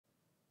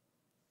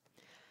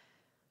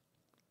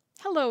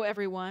Hello,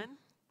 everyone.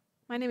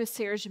 My name is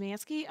Sarah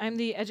Jamansky. I'm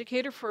the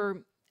educator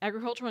for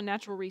Agricultural and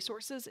Natural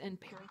Resources in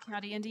Perry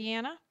County,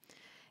 Indiana.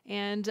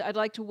 And I'd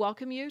like to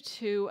welcome you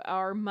to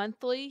our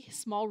monthly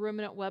small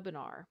ruminant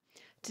webinar.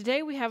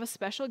 Today we have a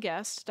special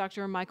guest,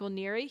 Dr. Michael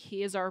Neary.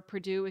 He is our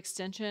Purdue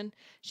Extension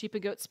Sheep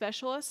and Goat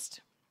Specialist,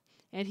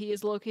 and he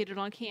is located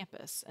on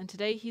campus. And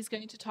today he's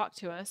going to talk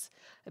to us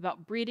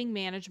about breeding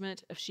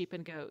management of sheep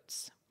and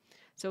goats.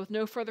 So with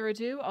no further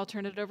ado, I'll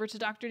turn it over to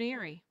Dr.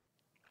 Neary.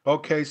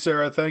 Okay,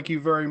 Sarah, thank you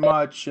very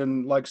much.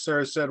 And like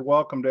Sarah said,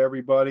 welcome to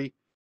everybody.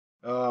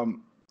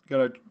 Um,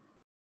 gonna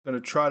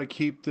gonna try to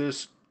keep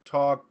this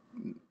talk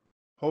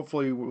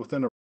hopefully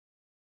within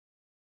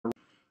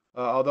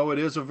although it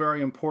is a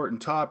very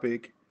important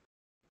topic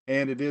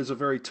and it is a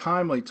very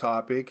timely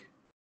topic.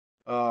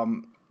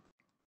 Um,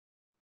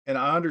 and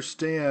I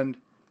understand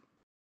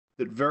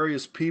that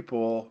various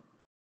people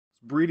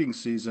breeding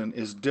season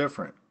is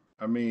different.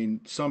 I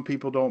mean, some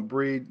people don't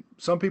breed.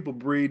 Some people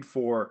breed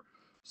for,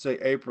 say,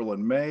 April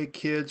and May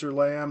kids or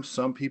lambs.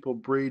 Some people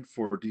breed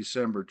for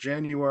December,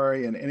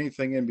 January, and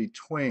anything in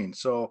between.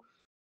 So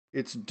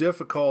it's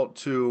difficult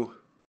to,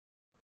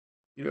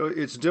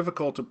 it's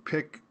difficult to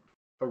pick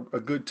a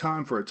good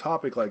time for a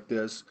topic like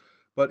this.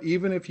 But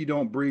even if you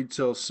don't breed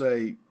till,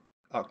 say,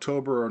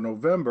 October or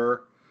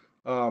November,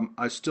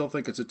 I still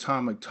think it's a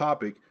timely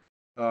topic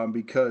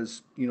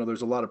because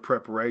there's a lot of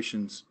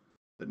preparations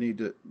that need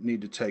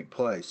to take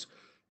place.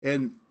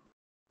 And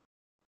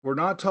we're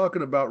not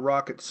talking about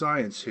rocket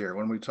science here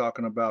when we're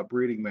talking about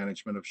breeding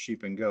management of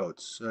sheep and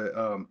goats.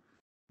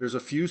 There's a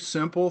few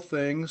simple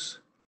things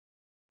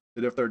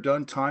that, if they're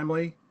done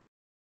timely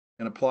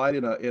and applied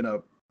in a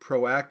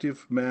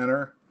proactive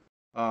manner,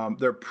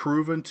 they're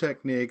proven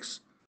techniques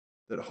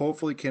that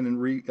hopefully can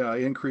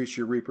increase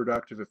your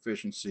reproductive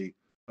efficiency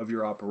of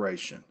your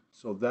operation.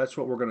 So that's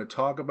what we're going to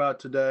talk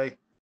about today.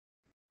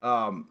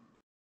 Um,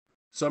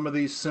 some of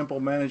these simple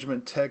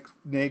management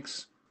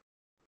techniques,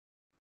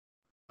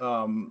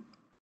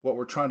 what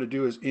we're trying to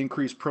do is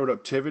increase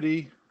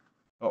productivity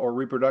or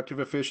reproductive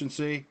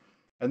efficiency.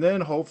 And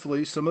then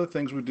hopefully some of the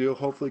things we do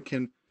hopefully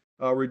can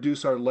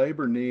reduce our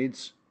labor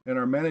needs and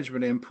our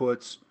management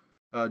inputs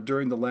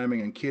during the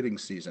lambing and kidding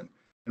season.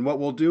 And what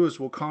we'll do is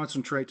we'll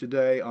concentrate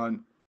today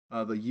on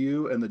the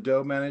ewe and the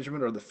doe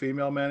management, or the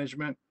female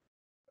management.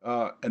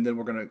 And then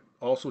we're going to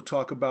also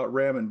talk about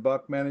ram and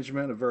buck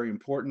management, a very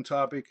important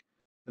topic.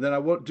 And then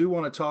I do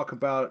want to talk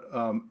about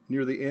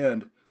near the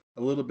end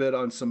a little bit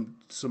on some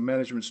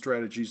management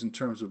strategies in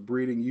terms of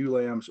breeding ewe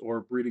lambs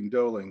or breeding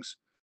doelings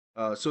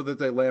so that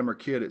they lamb or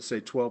kid at, say,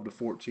 12 to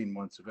 14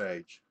 months of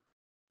age.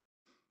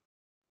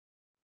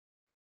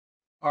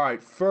 All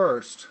right,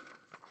 first,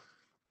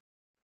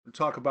 we'll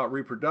talk about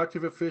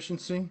reproductive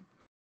efficiency,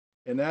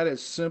 and that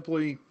is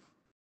simply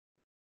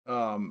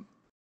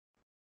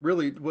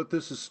really what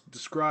this is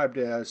described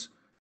as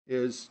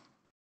is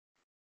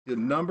the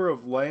number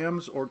of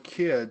lambs or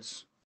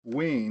kids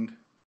weaned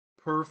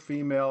per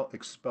female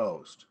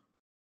exposed.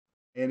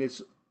 And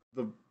it's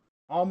the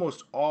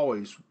almost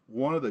always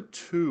one of the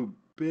two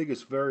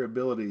biggest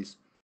variabilities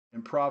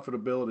in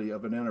profitability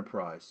of an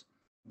enterprise,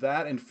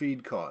 that and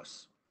feed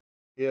costs.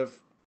 If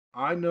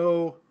I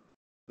know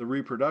the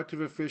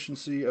reproductive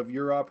efficiency of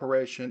your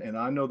operation and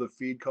I know the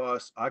feed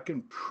costs, I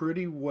can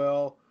pretty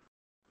well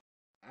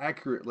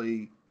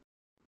accurately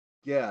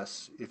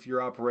guess if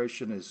your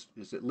operation is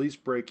at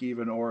least break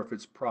even or if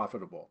it's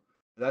profitable.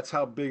 That's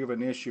how big of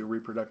an issue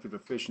reproductive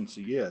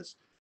efficiency is.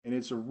 And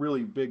it's a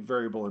really big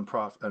variable in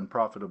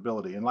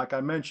profitability. And like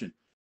I mentioned,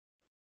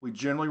 we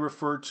generally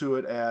refer to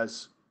it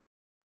as,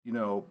 you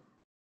know,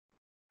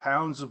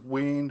 pounds of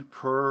weaned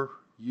per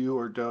ewe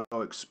or doe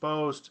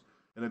exposed.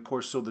 And of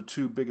course, so the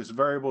two biggest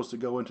variables to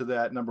go into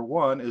that, number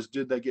one is,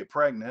 did they get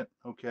pregnant?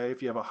 Okay,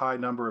 if you have a high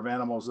number of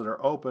animals that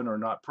are open or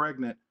not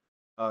pregnant,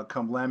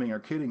 come lambing or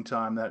kidding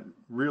time, that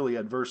really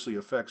adversely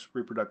affects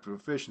reproductive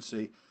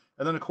efficiency.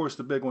 And then, of course,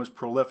 the big one is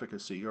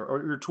prolificacy,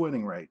 or your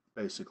twinning rate,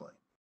 basically.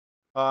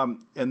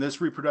 And this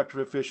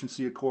reproductive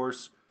efficiency, of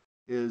course,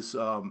 is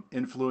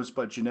influenced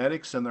by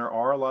genetics, and there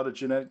are a lot of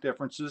genetic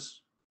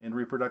differences in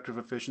reproductive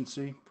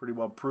efficiency, pretty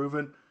well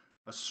proven.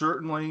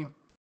 Certainly,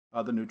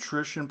 the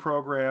nutrition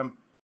program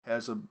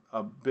has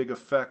a big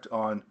effect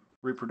on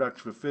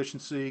reproductive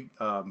efficiency,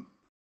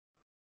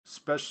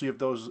 especially if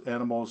those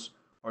animals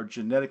are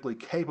genetically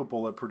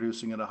capable of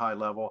producing at a high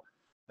level.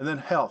 And then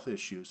health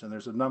issues, and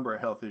there's a number of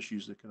health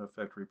issues that can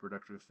affect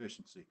reproductive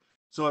efficiency.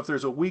 So if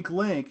there's a weak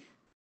link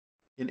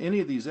in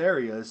any of these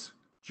areas,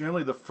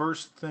 generally the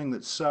first thing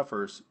that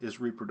suffers is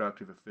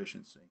reproductive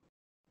efficiency.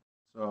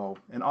 So,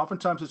 and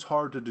oftentimes it's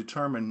hard to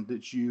determine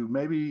that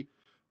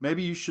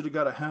maybe you should have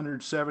got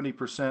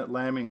 170%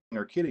 lambing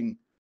or kidding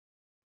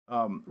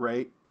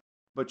rate,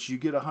 but you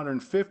get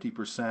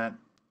 150%,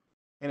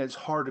 and it's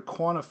hard to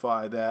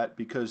quantify that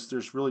because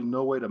there's really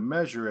no way to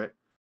measure it.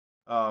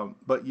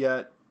 But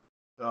yet,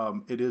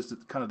 it is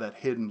kind of that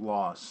hidden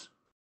loss.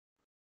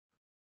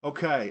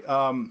 Okay,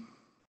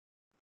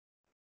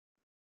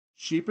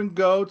 sheep and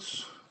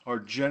goats are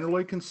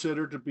generally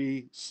considered to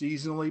be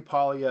seasonally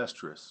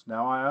polyestrous.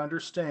 Now, I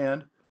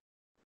understand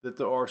that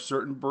there are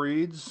certain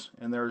breeds,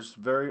 and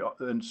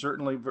and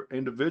certainly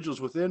individuals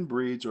within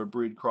breeds or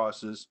breed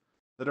crosses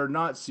that are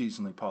not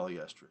seasonally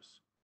polyestrous,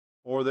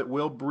 or that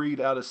will breed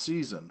out of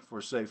season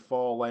for, say,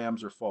 fall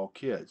lambs or fall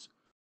kids.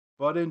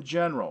 But in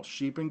general,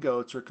 sheep and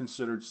goats are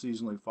considered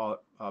seasonally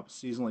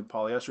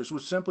polyestrous,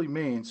 which simply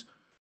means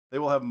they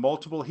will have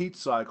multiple heat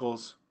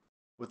cycles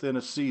within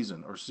a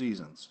season or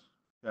seasons.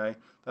 Okay,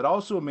 that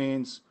also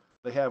means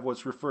they have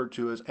what's referred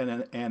to as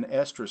an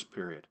estrus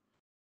period,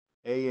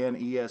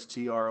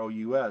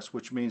 anestrous,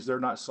 which means they're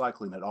not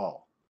cycling at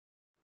all.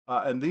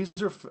 And these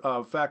are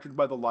factored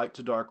by the light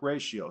to dark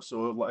ratio.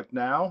 So, like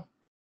now,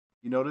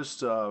 you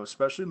notice,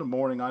 especially in the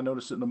morning, I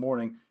noticed it in the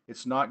morning,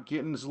 it's not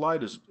getting as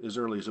light as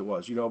early as it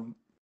was. A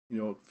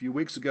few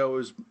weeks ago, it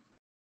was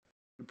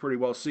you pretty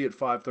well see at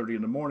 5:30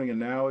 in the morning, and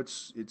now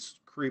it's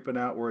creeping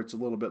out where it's a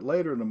little bit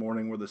later in the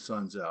morning where the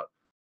sun's out.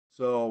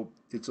 So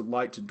it's a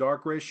light to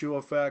dark ratio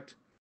effect,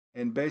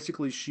 and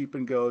basically sheep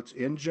and goats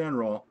in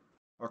general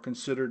are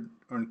considered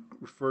or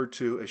referred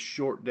to as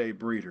short day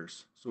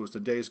breeders. So as the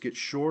days get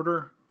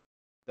shorter,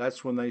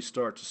 that's when they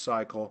start to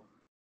cycle.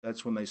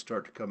 That's when they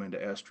start to come into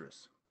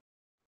estrus.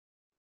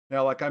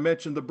 Now, like I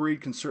mentioned, the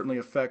breed can certainly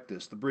affect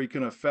this. The breed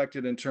can affect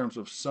it in terms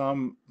of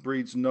some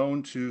breeds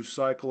known to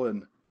cycle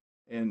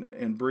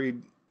and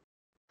breed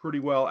pretty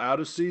well out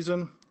of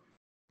season,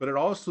 but it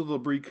also, the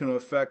breed can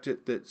affect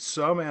it that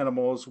some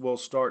animals will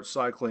start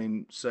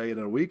cycling, say, in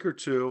a week or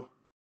two,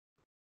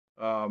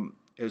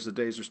 as the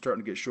days are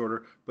starting to get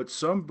shorter. But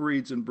some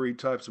breeds and breed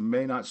types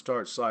may not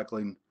start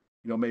cycling,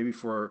 maybe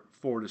for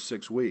 4 to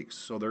 6 weeks.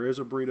 So there is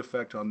a breed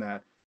effect on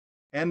that.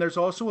 And there's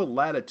also a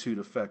latitude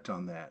effect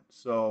on that.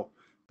 So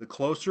the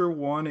closer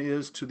one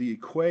is to the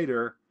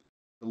equator,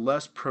 the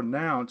less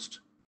pronounced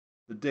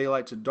the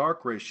daylight to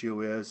dark ratio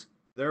is.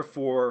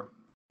 Therefore,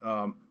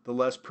 the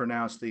less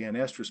pronounced the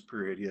anestrus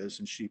period is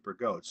in sheep or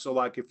goats. So,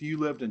 like if you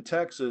lived in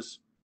Texas,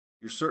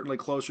 you're certainly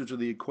closer to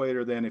the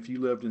equator than if you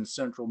lived in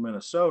central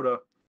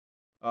Minnesota.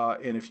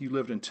 And if you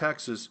lived in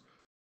Texas,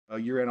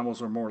 your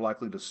animals are more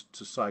likely to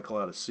cycle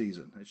out of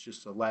season. It's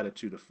just a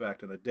latitude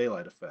effect and a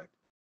daylight effect.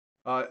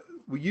 I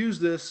use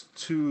this,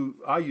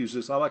 I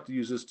like to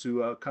use this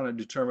to kind of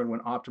determine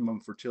when optimum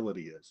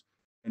fertility is.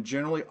 And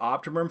generally,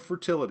 optimum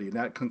fertility, and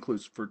that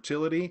concludes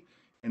fertility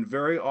and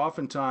very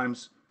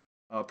oftentimes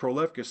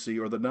prolificacy,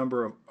 or the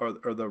number of,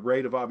 or the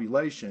rate of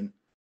ovulation,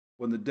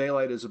 when the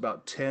daylight is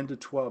about 10 to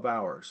 12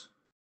 hours.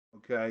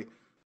 Okay,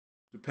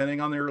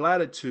 depending on your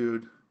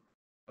latitude,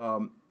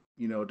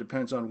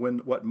 depends on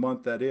what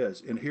month that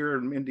is. And here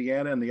in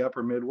Indiana in the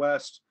upper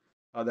Midwest,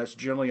 that's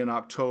generally in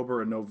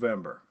October and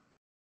November.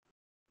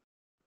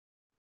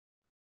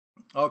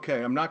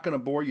 Okay, I'm not going to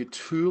bore you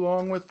too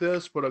long with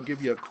this, but I'll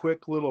give you a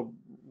quick little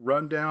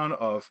rundown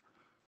of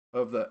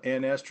the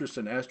anestrus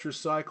and estrus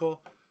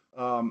cycle.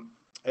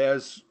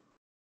 As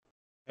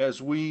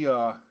we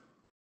are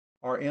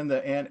in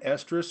the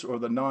anestrus, or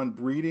the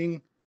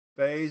non-breeding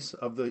phase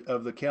of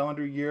the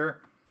calendar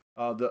year,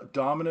 the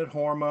dominant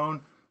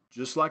hormone,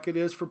 just like it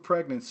is for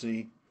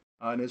pregnancy,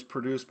 and is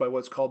produced by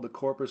what's called the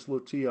corpus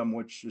luteum,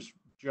 which is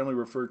generally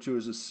referred to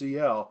as a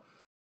CL.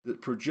 The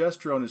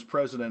progesterone is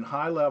present in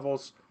high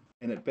levels,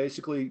 and it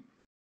basically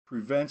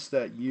prevents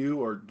that ewe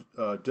or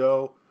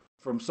doe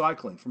from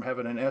cycling, from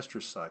having an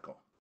estrus cycle.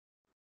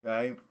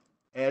 Okay,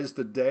 as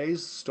the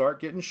days start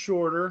getting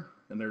shorter,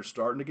 and they're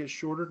starting to get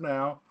shorter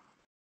now,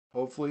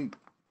 hopefully,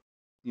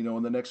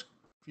 in the next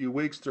few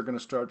weeks they're going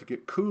to start to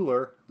get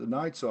cooler. The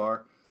nights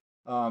are.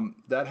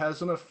 That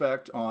has an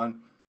effect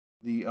on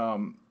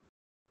the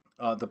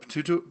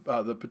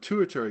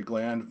pituitary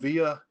gland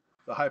via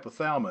the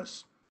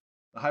hypothalamus.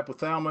 The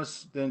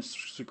hypothalamus then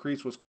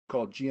secretes what's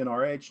called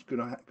GnRH,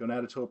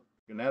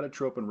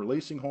 gonadotropin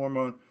releasing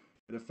hormone.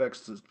 It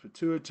affects the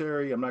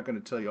pituitary. I'm not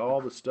going to tell you all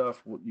the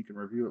stuff. You can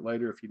review it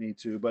later if you need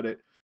to. But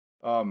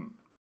the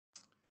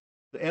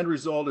end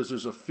result is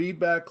there's a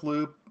feedback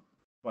loop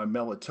by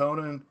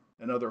melatonin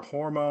and other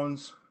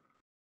hormones,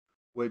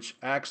 which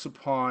acts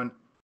upon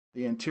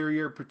the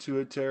anterior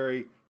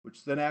pituitary,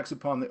 which then acts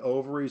upon the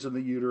ovaries and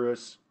the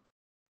uterus.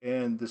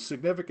 And the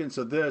significance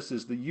of this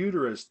is the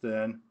uterus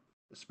then,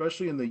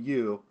 especially in the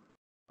ewe,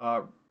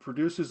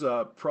 produces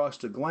a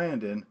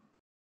prostaglandin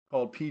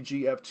called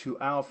PGF2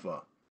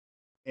 alpha.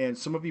 And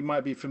some of you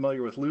might be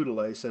familiar with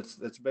luteolase.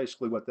 That's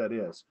basically what that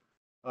is.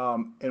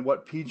 And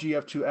what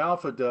PGF2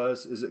 alpha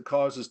does is it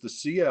causes the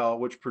CL,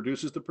 which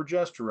produces the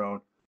progesterone,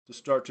 to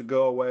start to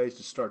go away,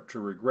 to start to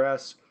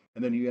regress.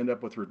 And then you end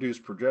up with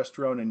reduced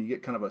progesterone, and you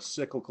get kind of a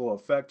cyclical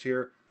effect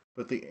here.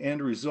 But the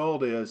end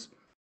result is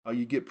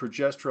you get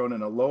progesterone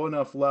in a low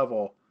enough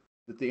level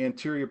that the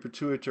anterior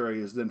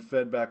pituitary is then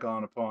fed back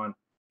on upon,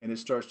 and it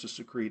starts to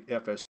secrete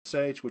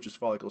FSH, which is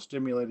follicle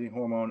stimulating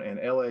hormone, and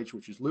LH,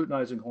 which is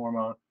luteinizing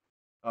hormone.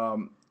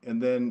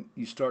 And then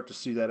you start to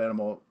see that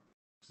animal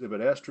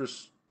exhibit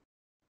estrus,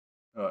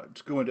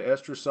 to go into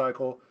estrus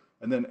cycle,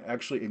 and then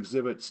actually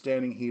exhibit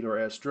standing heat or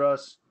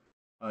estrus.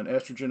 And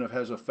estrogen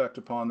has an effect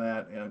upon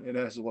that, and it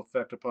has an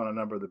effect upon a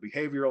number of the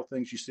behavioral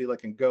things you see,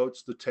 like in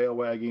goats, the tail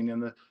wagging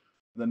and the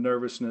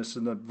nervousness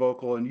and the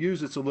vocal. And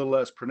ewes, it's a little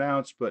less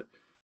pronounced, but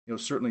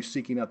certainly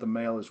seeking out the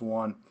male is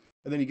one.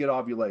 And then you get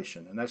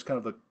ovulation, and that's kind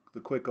of the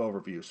quick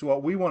overview. So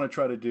what we want to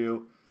try to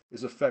do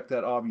is affect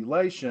that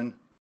ovulation.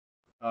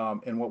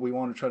 And what we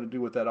want to try to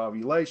do with that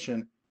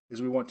ovulation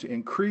is we want to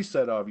increase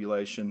that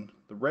ovulation,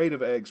 the rate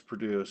of eggs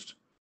produced,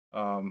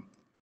 um,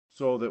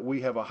 so that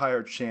we have a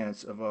higher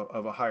chance of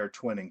a higher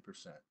twinning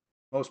percent.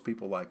 Most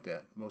people like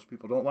that. Most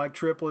people don't like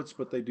triplets,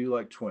 but they do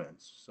like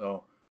twins.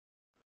 So,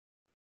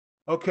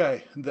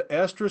 okay, the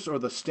estrus or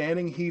the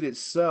standing heat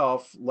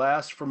itself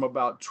lasts from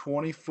about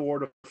 24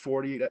 to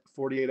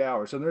 48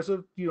 hours, and there's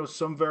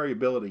some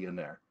variability in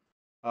there.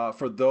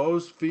 For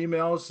those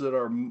females that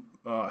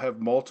have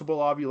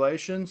multiple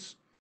ovulations,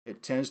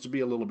 it tends to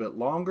be a little bit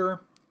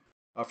longer.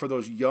 For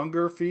those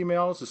younger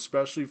females,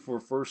 especially for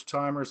first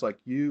timers like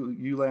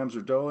ewe lambs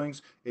or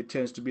doelings, it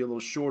tends to be a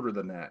little shorter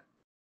than that.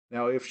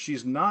 Now, if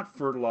she's not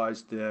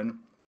fertilized, then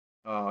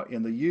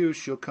in the ewe,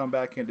 she'll come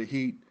back into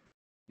heat,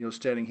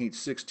 standing heat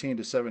 16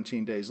 to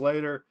 17 days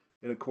later.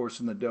 And of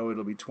course, in the doe,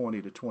 it'll be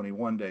 20 to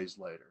 21 days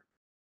later.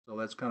 So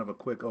that's kind of a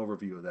quick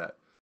overview of that.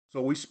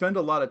 So we spend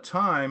a lot of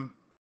time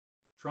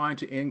trying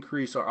to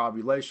increase our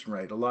ovulation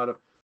rate, a lot of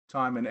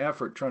time and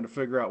effort trying to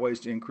figure out ways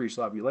to increase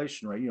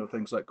ovulation rate,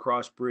 things like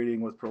crossbreeding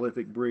with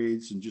prolific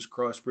breeds and just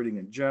crossbreeding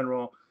in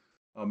general,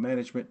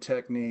 management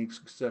techniques,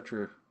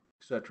 etc.,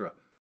 etc.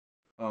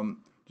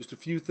 Just a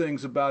few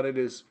things about it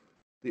is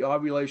the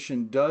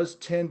ovulation does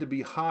tend to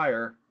be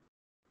higher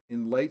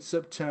in late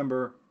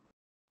September,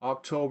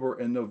 October,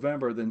 and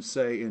November than,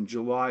 say, in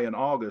July and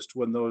August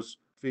when those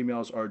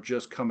females are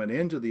just coming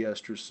into the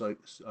estrus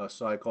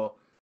cycle.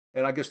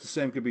 And I guess the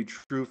same could be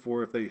true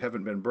for if they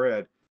haven't been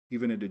bred.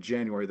 Even into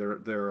January,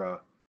 their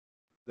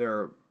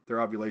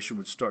ovulation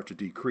would start to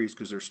decrease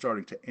because they're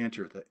starting to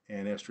enter the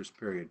anestrus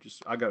period.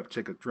 I got to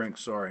take a drink.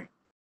 Sorry.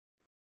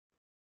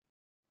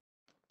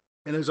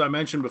 And as I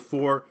mentioned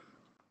before,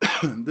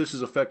 this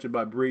is affected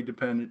by breed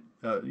dependent,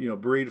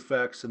 breed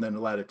effects, and then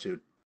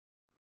latitude.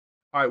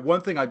 All right.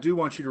 One thing I do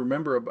want you to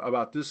remember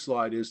about this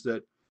slide is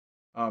that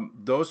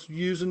those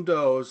ewes and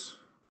does,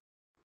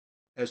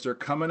 as they're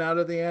coming out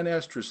of the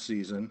anestrus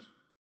season,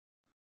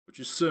 which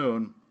is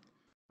soon,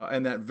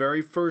 and that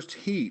very first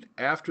heat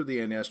after the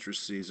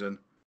anestrus season,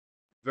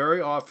 very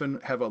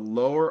often have a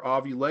lower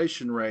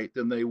ovulation rate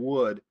than they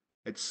would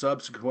at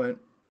subsequent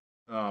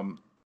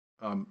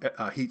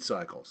heat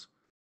cycles.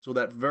 So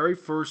that very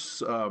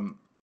first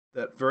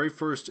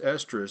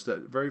estrus,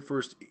 that very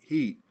first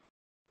heat,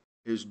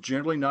 is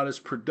generally not as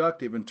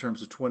productive in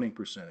terms of twinning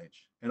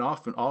percentage, and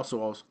often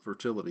also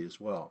fertility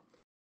as well.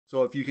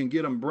 So if you can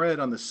get them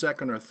bred on the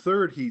second or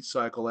third heat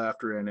cycle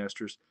after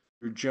anestrus,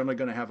 you're generally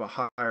going to have a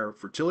higher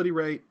fertility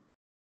rate.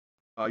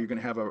 You're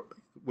going to have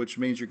which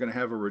means you're going to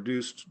have a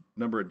reduced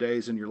number of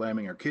days in your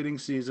lambing or kidding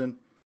season,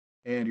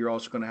 and you're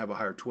also going to have a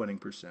higher twinning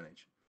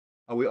percentage.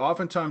 We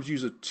oftentimes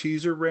use a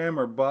teaser ram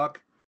or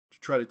buck to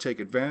try to take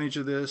advantage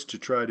of this, to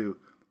try to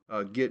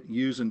get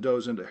ewes and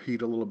does into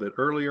heat a little bit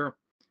earlier,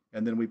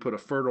 and then we put a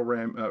fertile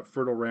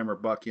ram or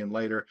buck in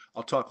later.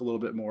 I'll talk a little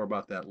bit more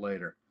about that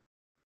later.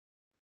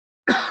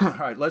 All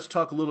right, let's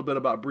talk a little bit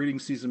about breeding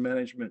season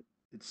management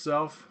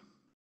itself.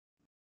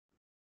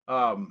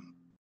 And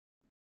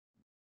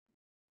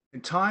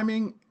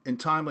timing and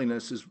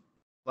timeliness is,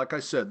 like I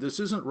said, this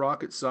isn't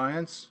rocket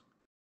science.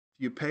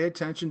 If you pay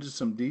attention to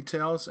some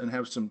details and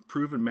have some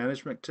proven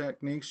management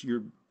techniques,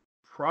 you're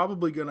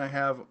probably going to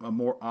have a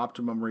more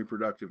optimum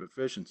reproductive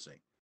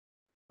efficiency.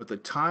 But the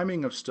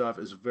timing of stuff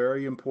is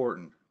very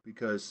important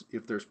because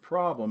if there's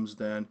problems,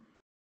 then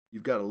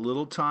you've got a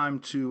little time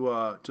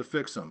to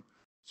fix them.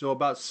 So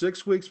about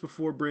 6 weeks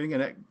before breeding,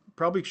 and I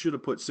probably should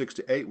have put 6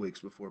 to 8 weeks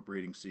before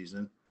breeding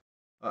season,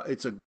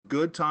 it's a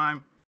good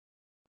time,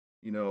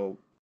 to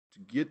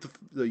get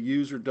the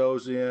ewes or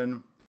does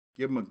in,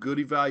 give them a good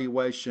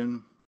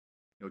evaluation,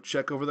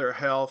 check over their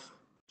health,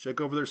 check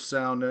over their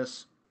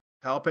soundness,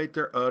 palpate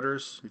their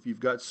udders. If you've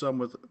got some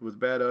with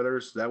bad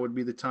udders, that would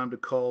be the time to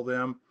cull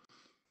them.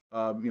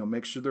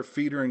 Make sure their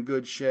feet are in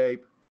good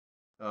shape.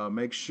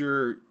 Make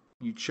sure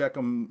you check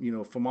them,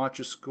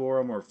 FOMACHA score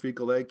them or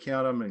fecal egg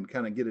count them, and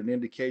kind of get an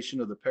indication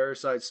of the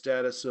parasite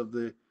status of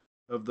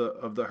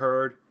the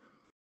herd,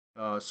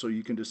 so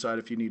you can decide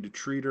if you need to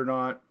treat or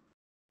not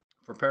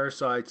for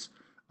parasites.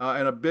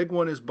 And a big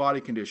one is body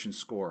condition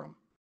score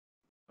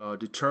them.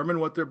 Determine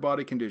what their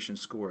body condition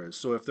score is.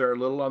 So if they're a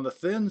little on the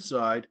thin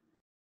side,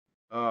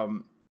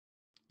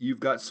 you've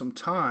got some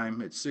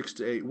time at 6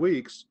 to 8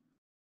 weeks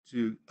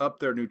to up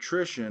their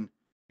nutrition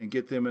and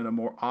get them in a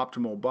more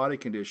optimal body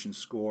condition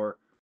score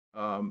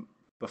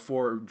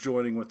before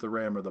joining with the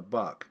ram or the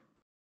buck.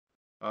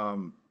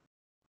 And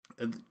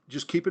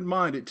just keep in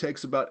mind, it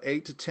takes about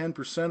 8 to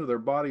 10% of their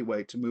body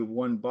weight to move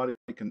one body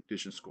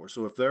condition score.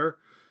 So if they're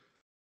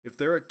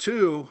a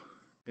 2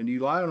 and you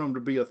rely on them to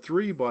be a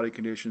 3 body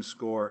condition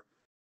score,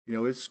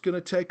 it's going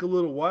to take a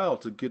little while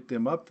to get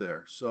them up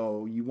there.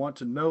 So you want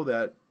to know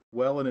that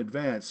well in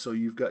advance so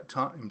you've got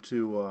time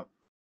to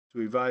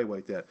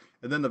evaluate that.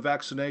 And then the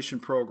vaccination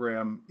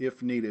program,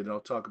 if needed, and I'll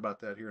talk about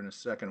that here in a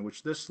second,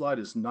 which this slide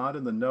is not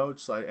in the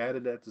notes. I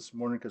added that this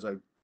morning because I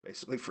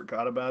basically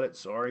forgot about it.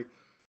 Sorry.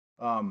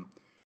 Um,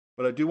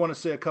 but I do want to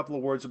say a couple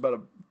of words about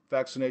a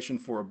vaccination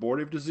for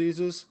abortive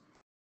diseases.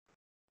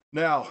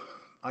 Now,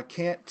 I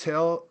can't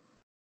tell,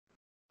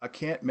 I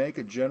can't make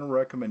a general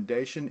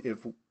recommendation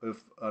if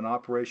an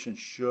operation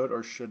should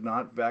or should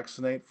not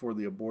vaccinate for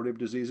the abortive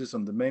diseases.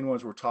 And the main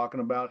ones we're talking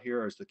about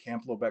here is the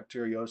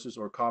campylobacteriosis,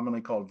 or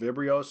commonly called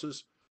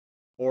vibriosis,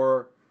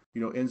 or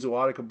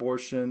enzootic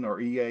abortion, or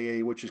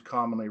EAA, which is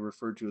commonly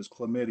referred to as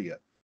chlamydia.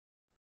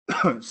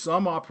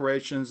 Some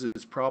operations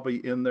it's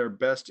probably in their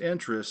best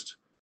interest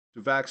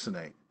to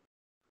vaccinate.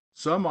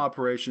 Some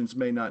operations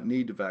may not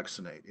need to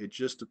vaccinate. It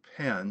just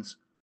depends.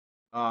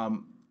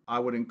 I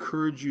would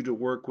encourage you to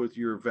work with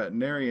your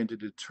veterinarian to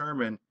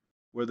determine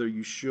whether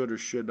you should or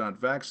should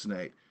not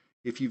vaccinate.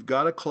 If you've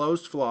got a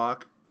closed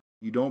flock,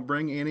 you don't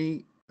bring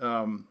any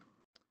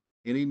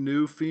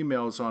new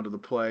females onto the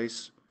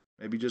place.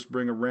 Maybe just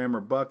bring a ram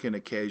or buck in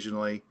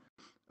occasionally,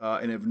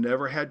 and have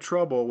never had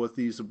trouble with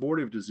these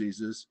abortive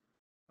diseases.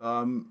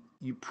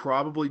 You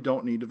probably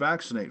don't need to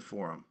vaccinate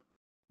for them.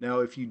 Now,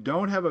 if you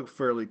don't have a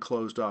fairly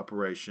closed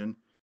operation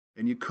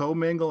and you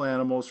commingle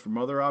animals from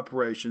other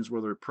operations,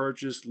 whether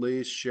purchase,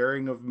 lease,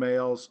 sharing of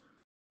males,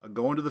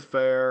 going to the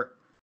fair,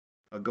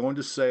 going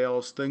to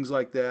sales, things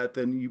like that,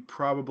 then you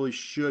probably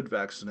should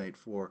vaccinate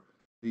for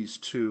these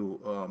two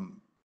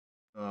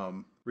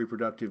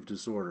reproductive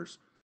disorders.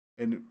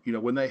 And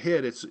when they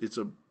hit, it's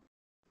a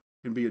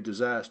can be a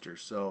disaster.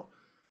 So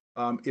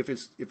if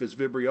it's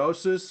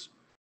vibriosis,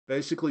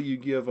 basically you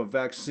give a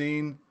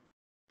vaccine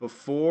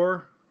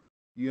before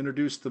you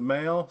introduce the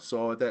male.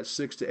 So at that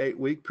 6 to 8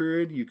 week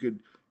period, you could,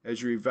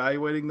 as you're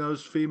evaluating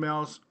those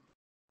females,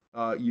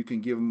 you can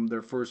give them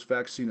their first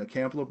vaccine of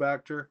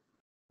Campylobacter,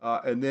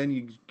 and then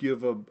you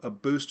give a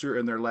booster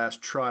in their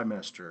last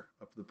trimester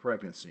of the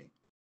pregnancy.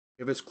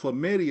 If it's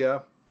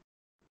chlamydia,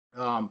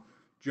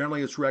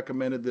 generally it's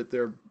recommended that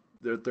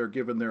they're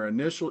given their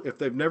initial, if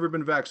they've never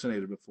been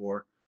vaccinated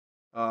before,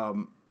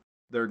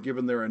 they're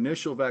given their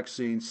initial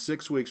vaccine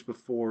 6 weeks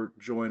before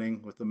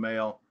joining with the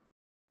male,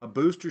 a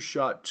booster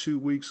shot 2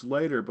 weeks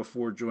later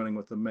before joining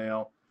with the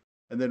male,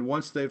 and then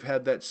once they've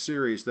had that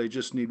series, they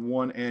just need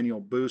one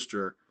annual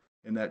booster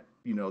in that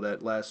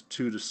last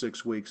 2 to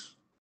 6 weeks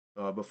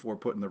before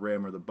putting the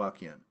ram or the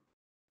buck in.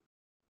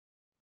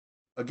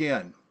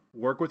 Again,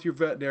 work with your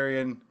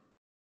veterinarian,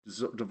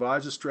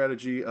 devise a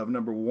strategy of,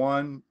 number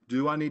one,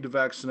 do I need to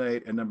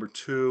vaccinate? And number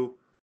two,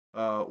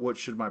 what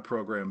should my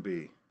program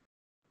be?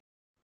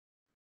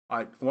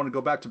 I want to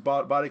go back to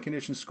body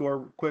condition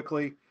score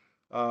quickly.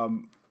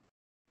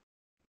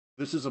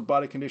 This is a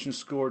body condition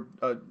score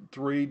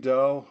 3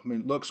 doe. I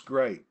mean, looks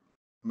great.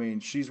 I mean,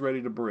 she's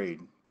ready to breed.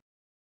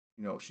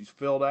 She's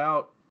filled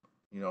out.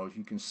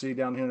 You can see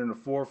down here in the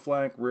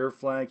foreflank, rear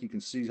flank. You can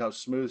see how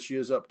smooth she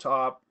is up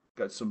top.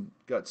 Got some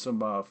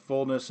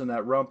fullness in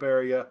that rump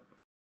area.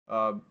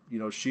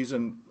 She's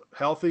in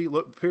healthy.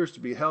 Appears to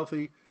be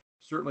healthy.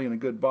 Certainly in a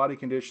good body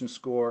condition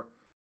score.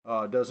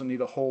 Doesn't need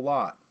a whole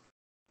lot.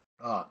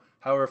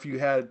 However, if you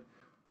had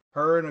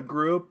her in a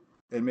group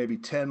and maybe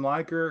 10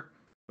 like her,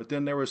 but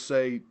then there was,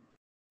 say,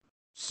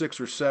 6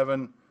 or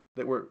 7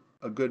 that were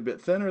a good bit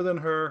thinner than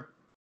her,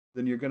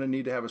 then you're going to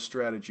need to have a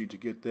strategy to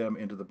get them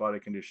into the body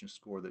condition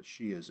score that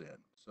she is in.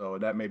 So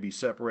that may be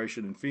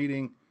separation and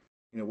feeding,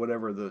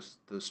 whatever the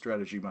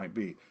strategy might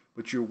be.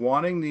 But you're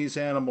wanting these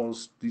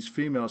animals, these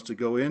females, to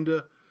go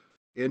into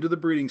the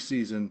breeding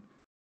season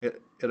at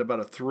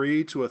about a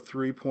 3 to a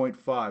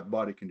 3.5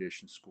 body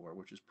condition score,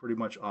 which is pretty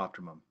much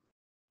optimum.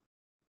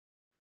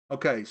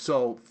 Okay,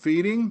 so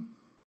feeding,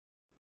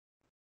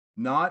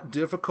 not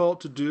difficult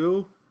to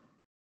do.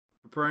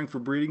 Preparing for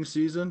breeding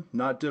season,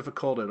 not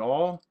difficult at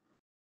all,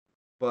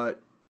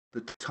 but the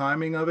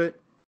timing of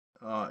it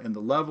and the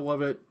level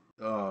of it,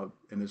 and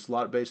it's a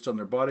lot based on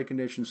their body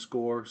condition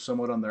score,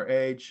 somewhat on their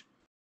age,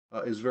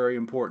 is very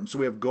important. So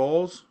we have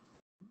goals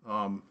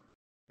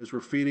as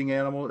we're feeding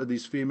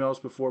these females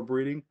before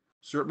breeding.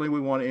 Certainly we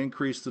want to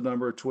increase the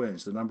number of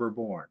twins, the number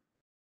born.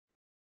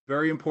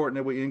 Very important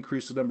that we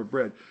increase the number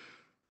bred.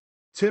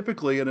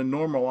 Typically, in a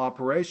normal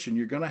operation,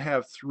 you're going to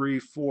have 3,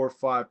 4,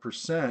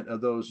 5%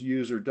 of those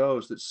user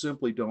does that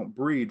simply don't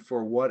breed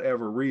for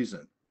whatever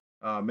reason.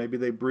 Maybe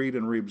they breed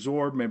and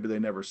reabsorb. Maybe they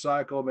never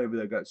cycle. Maybe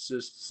they've got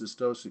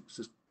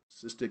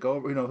cystic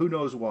over. Who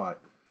knows why?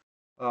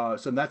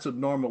 So that's a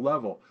normal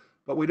level.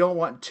 But we don't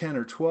want 10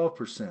 or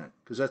 12%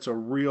 because that's a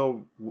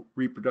real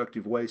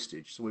reproductive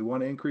wastage. So we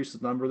want to increase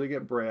the number that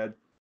get bred.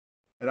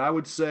 And I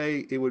would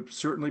say it would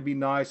certainly be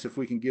nice if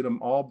we can get them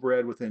all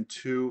bred within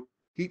 2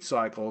 heat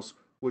cycles,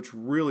 which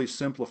really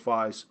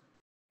simplifies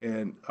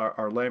in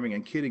our lambing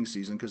and kidding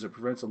season because it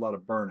prevents a lot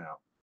of burnout.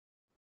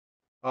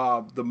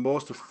 The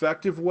most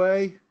effective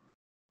way,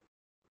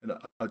 and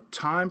a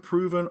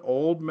time-proven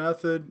old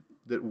method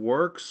that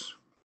works,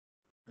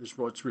 is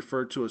what's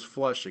referred to as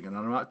flushing. And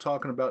I'm not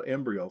talking about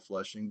embryo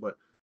flushing, but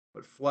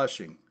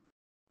flushing,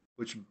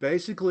 which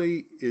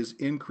basically is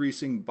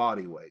increasing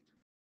body weight.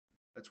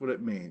 That's what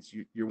it means.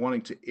 You're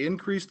wanting to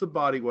increase the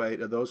body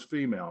weight of those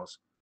females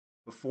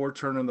before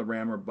turning the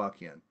ram or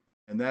buck in.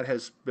 And that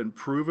has been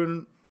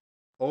proven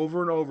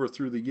over and over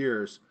through the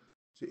years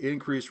to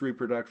increase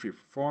reproductive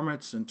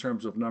performance in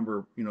terms of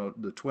number,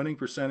 the twinning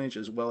percentage,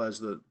 as well as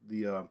the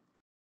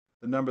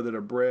number that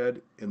are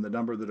bred and the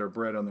number that are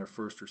bred on their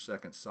first or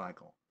second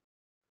cycle.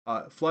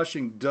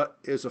 Flushing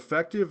is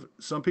effective.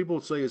 Some people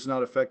say it's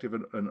not effective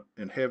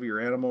in heavier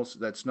animals.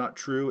 That's not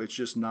true. It's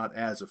just not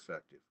as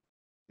effective.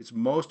 It's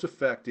most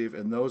effective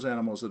in those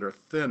animals that are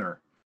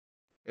thinner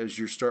as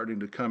you're starting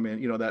to come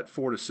in, that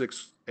 4 to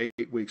 6, 8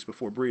 weeks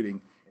before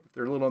breeding. If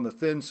they're a little on the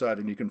thin side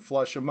and you can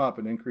flush them up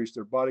and increase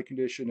their body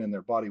condition and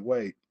their body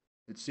weight,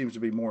 it seems to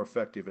be more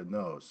effective in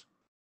those.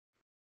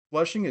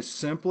 Flushing is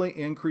simply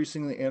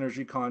increasing the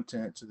energy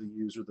content to the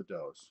ewes or the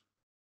does.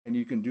 And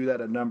you can do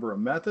that a number of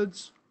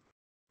methods.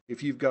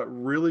 If you've got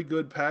really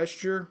good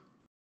pasture,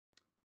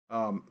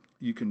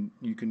 you can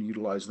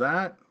utilize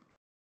that.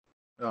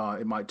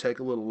 It might take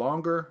a little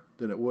longer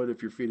than it would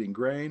if you're feeding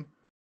grain,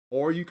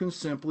 or you can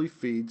simply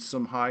feed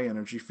some high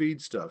energy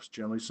feedstuffs,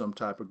 generally some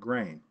type of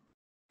grain.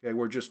 Okay,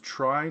 we're just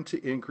trying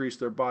to increase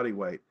their body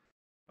weight.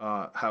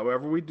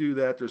 However we do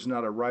that, there's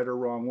not a right or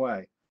wrong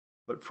way,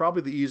 but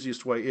probably the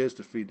easiest way is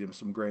to feed them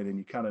some grain, and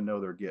you kind of know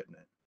they're getting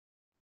it.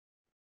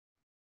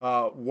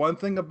 One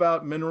thing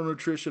about mineral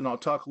nutrition, I'll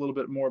talk a little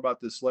bit more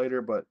about this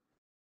later, but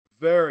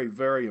very,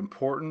 very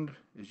important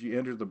as you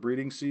enter the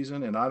breeding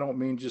season. And I don't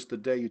mean just the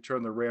day you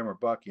turn the ram or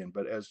buck in,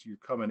 but as you're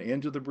coming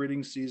into the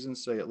breeding season,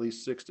 say at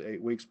least 6 to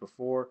 8 weeks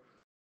before,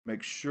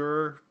 make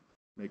sure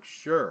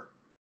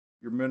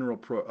your mineral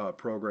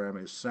program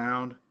is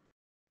sound.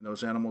 And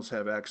those animals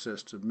have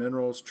access to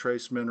minerals,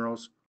 trace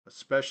minerals,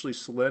 especially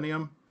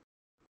selenium.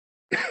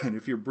 And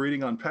if you're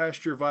breeding on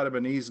pasture,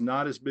 vitamin E is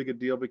not as big a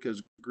deal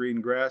because green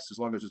grass, as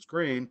long as it's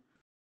green,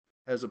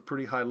 has a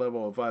pretty high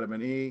level of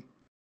vitamin E.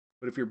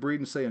 But if you're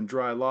breeding, say, in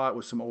dry lot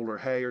with some older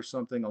hay or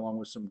something, along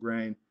with some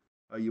grain,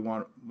 you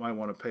might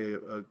want to pay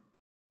a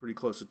pretty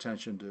close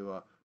attention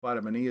to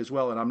vitamin E as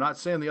well. And I'm not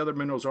saying the other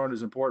minerals aren't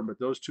as important, but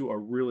those two are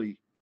really,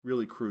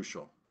 really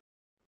crucial.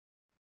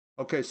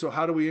 Okay, so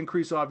how do we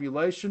increase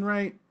ovulation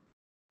rate?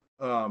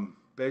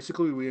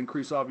 Basically, we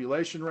increase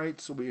ovulation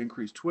rate, so we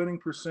increase twinning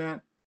percent.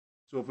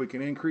 So if we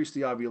can increase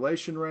the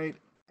ovulation rate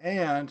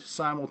and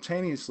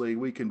simultaneously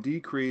we can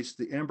decrease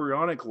the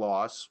embryonic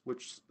loss,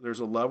 which there's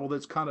a level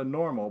that's kind of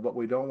normal, but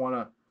we don't want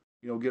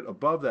to, get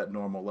above that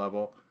normal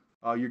level,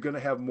 you're going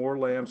to have more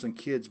lambs and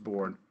kids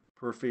born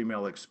per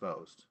female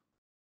exposed.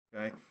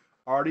 Okay,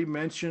 already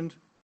mentioned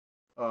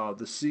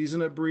the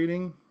season of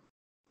breeding.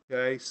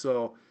 Okay,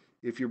 so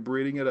if you're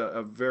breeding at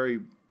a very,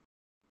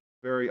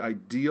 very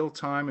ideal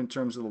time in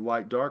terms of the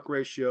light-dark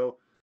ratio,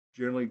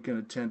 generally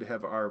going to tend to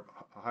have our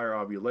higher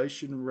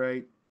ovulation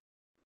rate.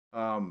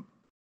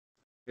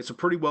 It's a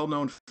pretty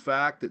well-known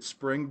fact that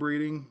spring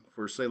breeding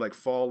for, say, like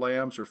fall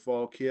lambs or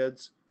fall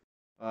kids,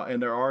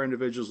 and there are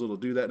individuals that will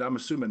do that, and I'm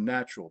assuming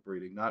natural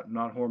breeding,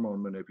 not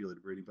hormone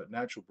manipulated breeding, but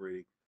natural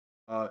breeding.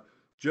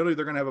 Generally,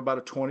 they're going to have about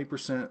a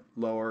 20%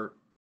 lower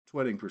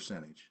twinning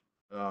percentage.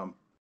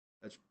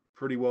 That's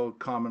pretty well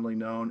commonly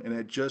known, and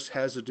it just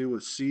has to do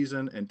with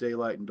season and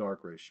daylight and dark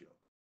ratio.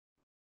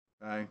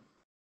 Okay.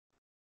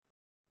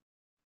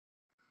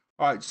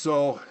 All right,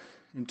 so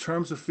in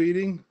terms of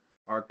feeding,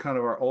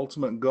 our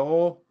ultimate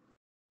goal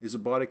is a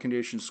body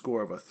condition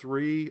score of a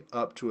 3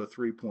 up to a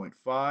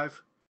 3.5.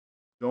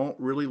 Don't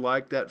really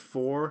like that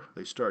 4.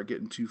 They start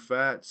getting too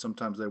fat.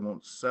 Sometimes they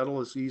won't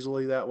settle as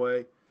easily that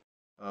way,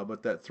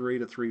 but that 3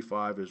 to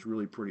 3.5 is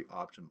really pretty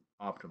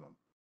optimum.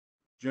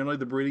 Generally,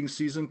 the breeding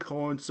season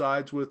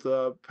coincides with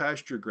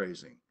pasture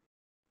grazing.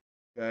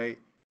 Okay,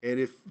 and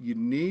if you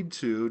need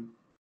to,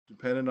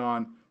 depending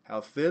on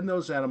how thin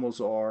those animals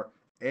are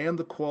and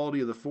the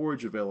quality of the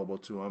forage available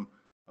to them,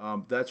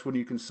 that's when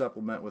you can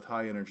supplement with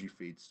high energy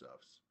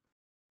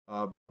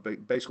feedstuffs.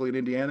 Basically in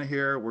Indiana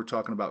here, we're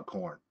talking about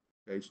corn.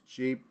 Okay, it's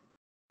cheap,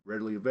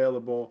 readily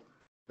available,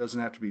 doesn't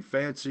have to be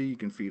fancy. You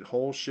can feed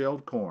whole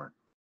shelled corn.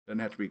 Doesn't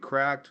have to be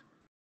cracked.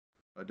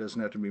 It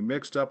doesn't have to be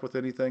mixed up with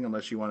anything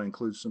unless you want to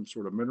include some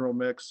sort of mineral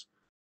mix.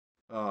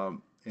 And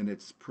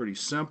it's pretty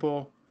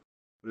simple,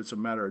 but it's a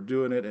matter of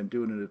doing it and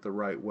doing it at the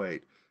right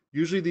weight.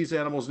 Usually these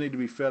animals need to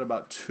be fed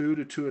about 2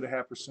 to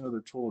 2.5% of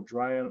their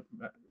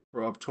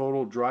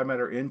total dry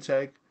matter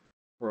intake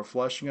for a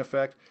flushing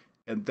effect,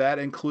 and that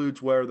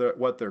includes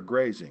what they're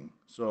grazing.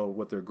 So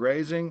what they're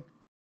grazing,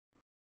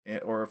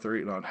 or if they're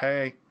eating on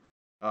hay,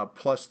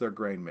 plus their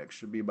grain mix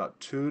should be about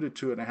 2 to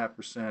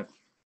 2.5%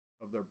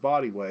 of their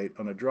body weight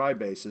on a dry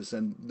basis,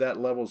 and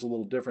that level is a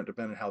little different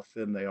depending on how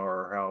thin they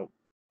are or how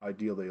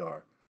ideal they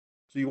are.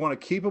 So you want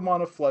to keep them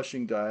on a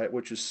flushing diet,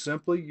 which is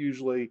simply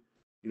usually,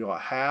 a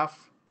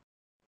half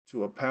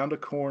to a pound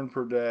of corn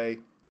per day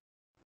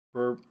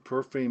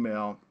per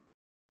female,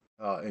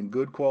 in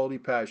good quality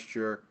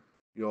pasture,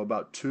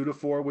 about 2 to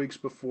 4 weeks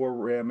before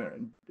ram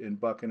and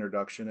buck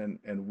introduction.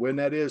 And when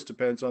that is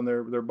depends on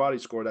their body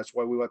score. That's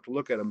why we like to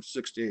look at them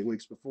 6 to 8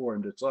 weeks before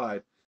and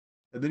decide.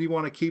 And then you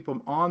want to keep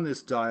them on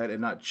this diet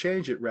and not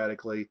change it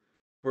radically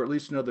for at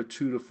least another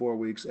 2 to 4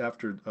 weeks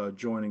after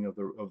joining of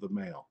the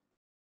male.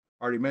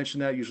 Already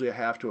mentioned that, usually a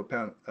half to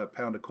a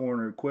pound of corn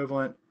or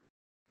equivalent.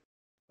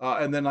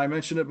 And then I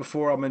mentioned it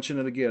before, I'll mention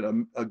it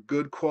again. A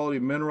good quality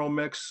mineral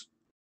mix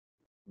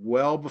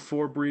well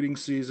before breeding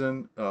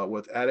season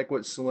with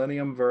adequate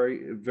selenium,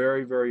 very,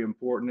 very, very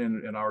important.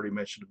 And I already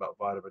mentioned about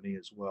vitamin E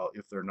as well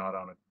if they're not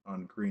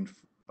on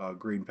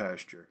green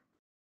pasture.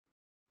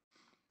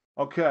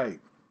 Okay,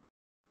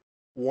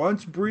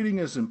 once breeding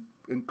is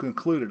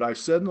concluded, I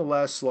said in the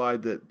last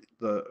slide that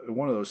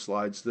one of those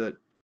slides that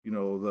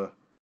the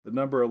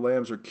number of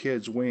lambs or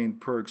kids weaned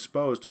per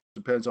exposed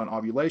depends on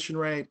ovulation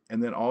rate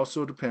and then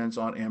also depends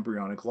on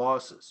embryonic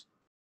losses.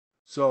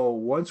 So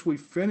once we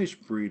finish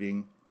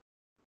breeding,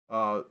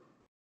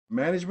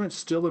 management's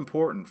still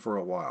important for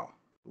a while.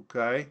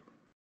 Okay,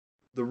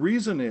 the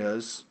reason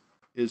is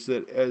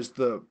that as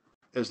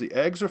the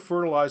eggs are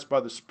fertilized by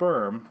the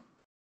sperm,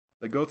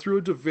 they go through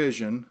a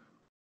division.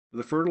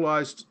 The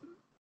fertilized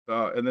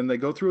and then they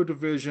go through a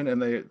division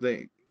and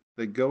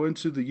they go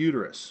into the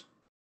uterus,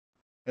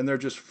 and they're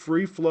just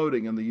free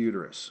floating in the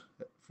uterus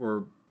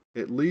for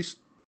at least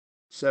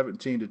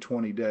 17 to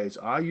 20 days.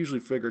 I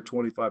usually figure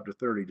 25 to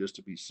 30 just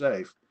to be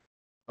safe.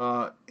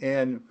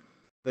 And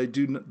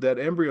that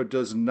embryo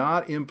does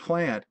not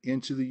implant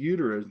into the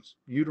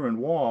uterine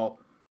wall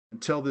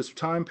until this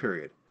time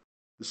period.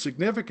 The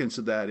significance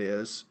of that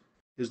is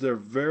they're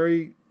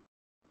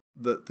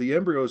the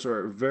embryos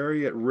are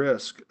very at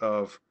risk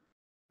of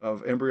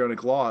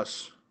embryonic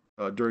loss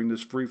during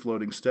this free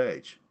floating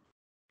stage.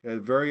 Okay,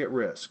 very at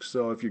risk.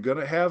 So if you're going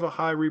to have a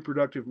high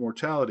reproductive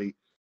mortality,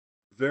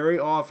 very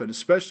often,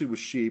 especially with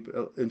sheep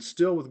and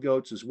still with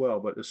goats as well,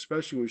 but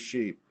especially with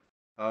sheep,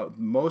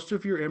 most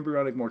of your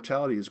embryonic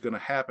mortality is going to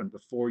happen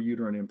before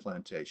uterine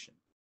implantation.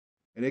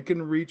 And it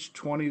can reach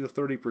 20 to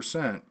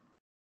 30%,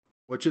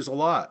 which is a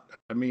lot.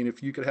 I mean,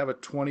 if you could have a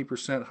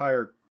 20%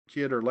 higher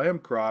kid or lamb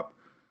crop,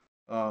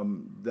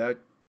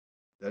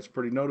 that's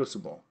pretty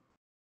noticeable.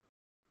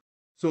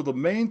 So the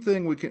main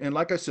thing we can, and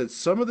like I said,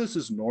 some of this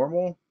is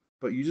normal,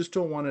 but you just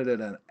don't want it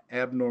at an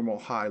abnormal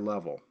high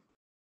level.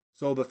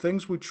 So the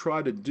things we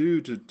try to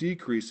do to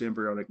decrease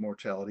embryonic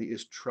mortality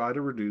is try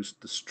to reduce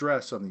the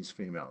stress on these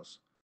females.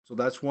 So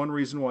that's one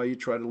reason why you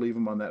try to leave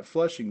them on that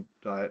flushing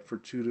diet for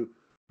 2 to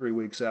 3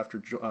 weeks after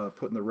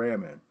putting the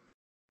ram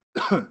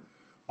in.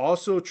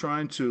 Also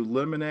trying to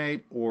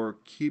eliminate or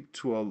keep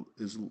to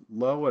as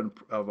low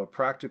of a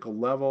practical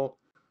level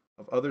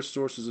of other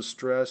sources of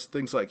stress,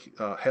 things like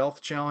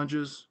health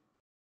challenges,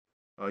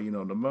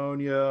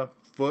 pneumonia,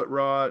 foot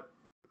rot,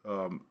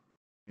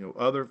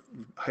 other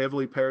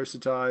heavily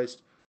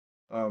parasitized.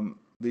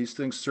 These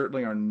things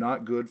certainly are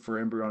not good for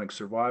embryonic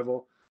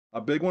survival. A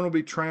big one will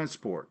be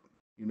transport.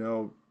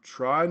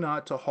 Try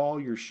not to haul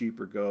your sheep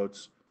or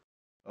goats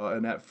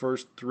in that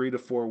first 3 to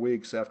 4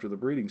 weeks after the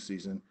breeding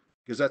season,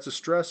 because that's a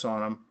stress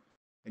on them,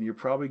 and you're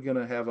probably going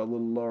to have a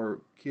little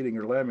lower kidding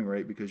or lambing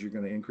rate because you're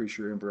going to increase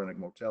your embryonic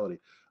mortality.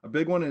 A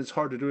big one, and it's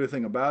hard to do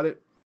anything about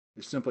it,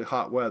 is simply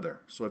hot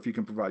weather. So if you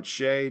can provide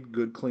shade,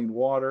 good clean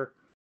water,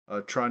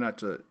 try not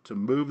to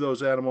move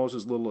those animals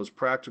as little as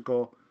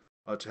practical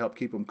to help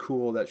keep them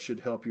cool. That should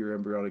help your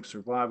embryonic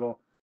survival.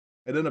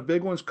 And then a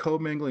big one's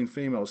commingling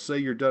females. Say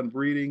you're done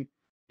breeding,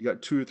 you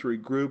got 2 or 3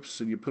 groups,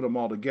 and you put them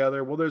all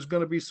together. Well, there's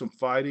going to be some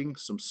fighting,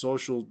 some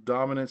social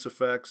dominance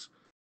effects.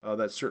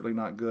 That's certainly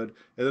not good.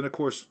 And then, of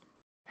course,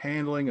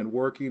 handling and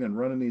working and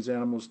running these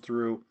animals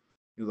through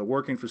the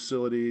working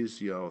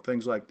facilities,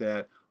 things like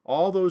that.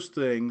 All those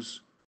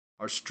things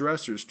are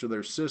stressors to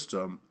their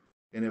system.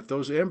 And if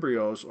those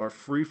embryos are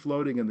free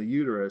floating in the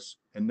uterus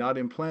and not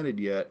implanted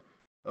yet,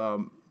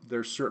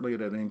 they're certainly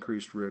at an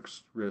increased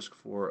risk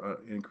for an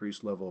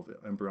increased level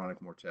of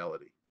embryonic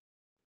mortality.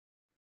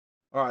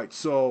 All right,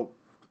 so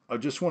I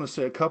just want to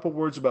say a couple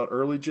words about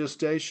early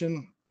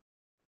gestation,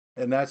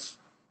 and that's,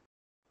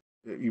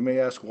 you may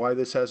ask why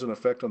this has an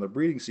effect on the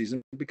breeding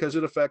season, because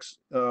it affects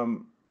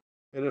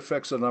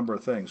a number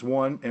of things.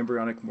 One,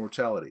 embryonic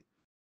mortality.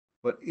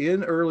 But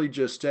in early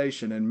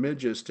gestation and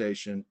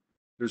mid-gestation,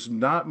 there's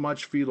not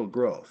much fetal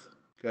growth.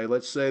 Okay,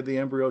 let's say the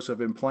embryos have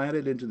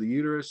implanted into the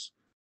uterus,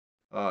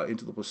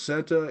 into the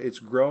placenta, it's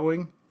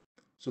growing.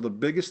 So the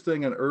biggest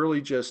thing in early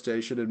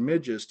gestation and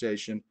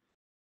mid-gestation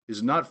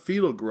is not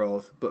fetal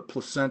growth, but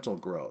placental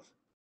growth.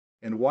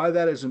 And why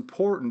that is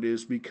important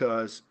is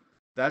because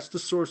that's the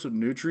source of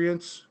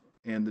nutrients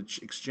and the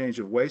exchange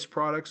of waste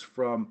products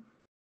from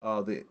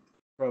the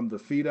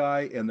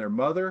feti and their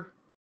mother.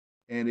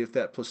 And if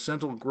that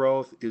placental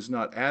growth is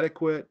not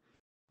adequate,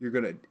 you're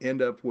going to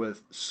end up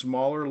with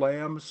smaller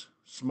lambs,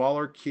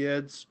 smaller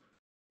kids,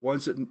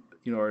 ones that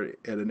are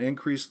at an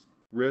increased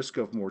risk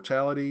of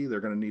mortality.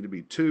 They're going to need to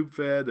be tube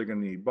fed. They're going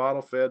to need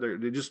bottle fed.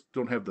 They just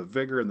don't have the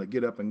vigor and the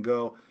get up and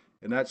go,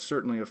 and that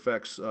certainly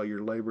affects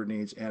your labor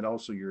needs and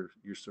also your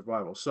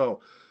survival. So,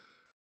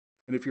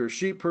 and if you're a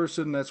sheep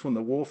person, that's when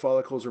the wool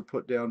follicles are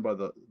put down by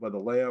the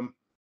lamb.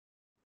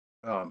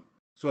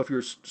 So if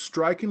you're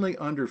strikingly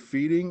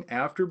underfeeding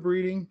after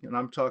breeding, and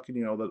I'm talking,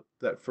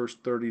 that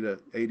first 30 to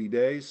 80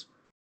 days,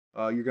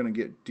 you're going to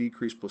get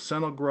decreased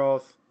placental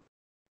growth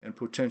and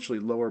potentially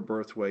lower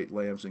birth weight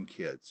lambs and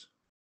kids.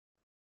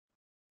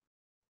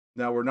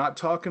 Now, we're not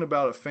talking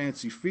about a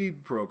fancy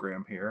feed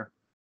program here.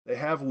 They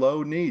have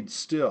low needs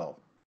still.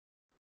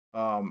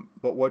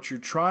 But what you're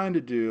trying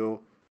to do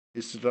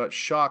is to not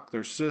shock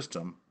their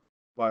system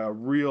by a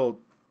real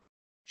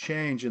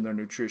change in their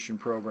nutrition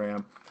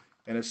program,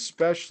 and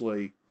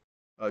especially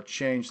a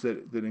change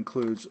that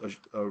includes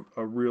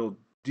a real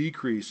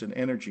decrease in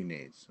energy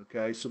needs.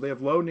 Okay, so they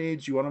have low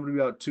needs. You want them to be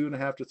about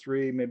 2.5 to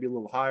 3, maybe a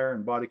little higher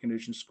in body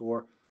condition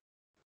score.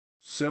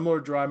 Similar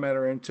dry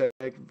matter intake,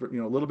 a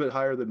little bit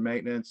higher than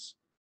maintenance.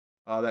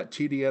 That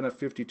TDN of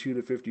 52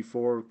 to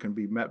 54 can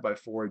be met by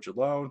forage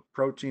alone.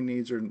 Protein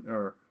needs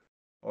are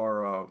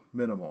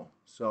minimal.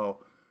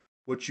 So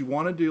what you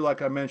want to do,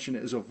 like I mentioned,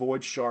 is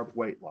avoid sharp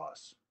weight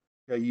loss.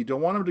 Okay, you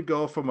don't want them to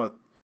go from a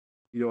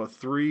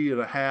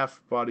 3.5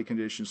 body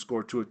condition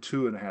score to a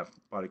 2.5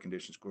 body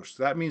condition score.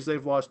 So that means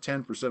they've lost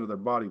 10% of their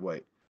body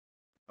weight.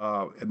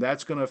 And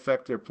that's going to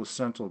affect their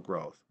placental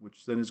growth,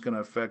 which then is going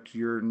to affect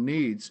your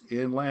needs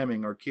in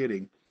lambing or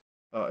kidding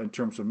in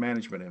terms of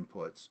management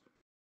inputs.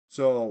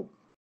 So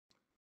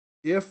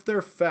if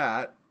they're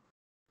fat,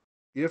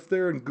 if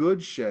they're in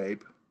good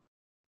shape,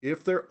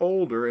 if they're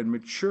older and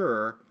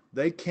mature,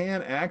 they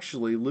can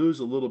actually lose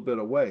a little bit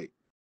of weight,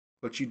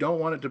 but you don't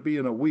want it to be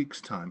in a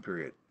week's time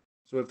period.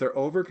 So if they're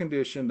over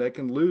conditioned, they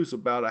can lose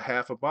about a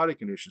half a body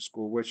condition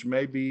score, which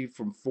may be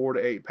from 4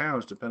 to 8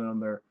 pounds, depending on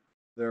their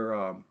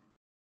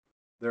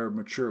their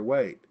mature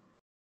weight.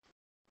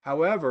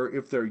 However,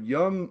 if they're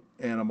young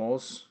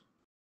animals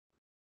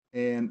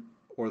and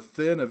or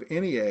thin of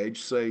any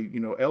age, say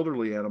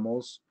elderly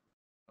animals,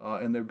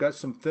 and they've got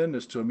some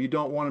thinness to them, you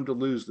don't want them to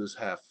lose this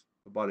half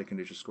the body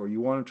condition score.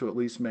 You want them to at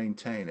least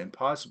maintain, and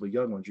possibly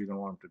young ones, you're going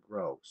to want them to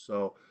grow.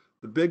 So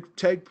the big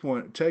take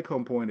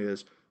home point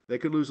is they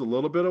could lose a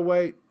little bit of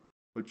weight,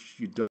 but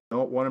you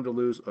don't want them to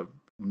lose a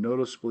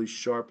noticeably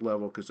sharp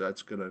level because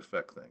that's going to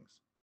affect things.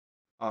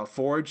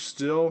 Forage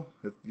still,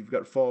 if you've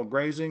got fall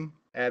grazing,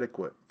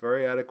 adequate,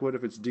 very adequate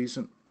if it's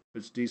decent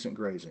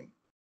grazing.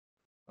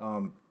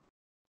 Um,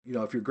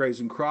 if you're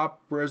grazing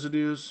crop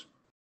residues,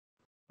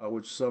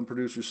 which some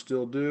producers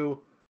still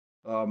do,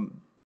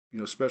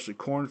 especially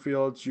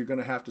cornfields, you're going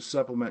to have to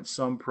supplement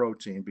some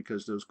protein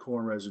because those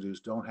corn residues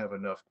don't have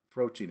enough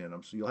protein in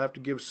them. So you'll have to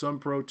give some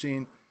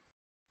protein,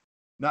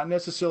 not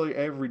necessarily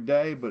every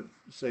day, but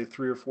say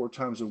 3 or 4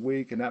 times a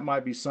week. And that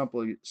might be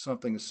something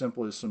as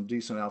simple as some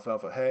decent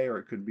alfalfa hay, or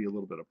it could be a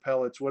little bit of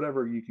pellets,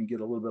 whatever you can get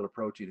a little bit of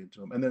protein into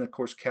them. And then, of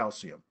course,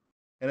 calcium.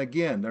 And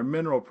again, their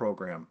mineral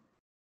program.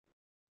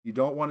 You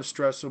don't want to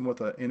stress them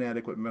with an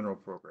inadequate mineral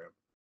program.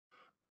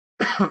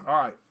 All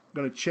right, I'm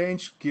going to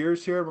change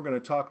gears here. We're going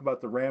to talk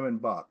about the ram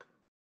and buck.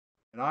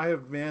 And I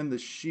have been the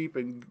sheep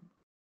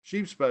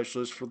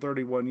specialist for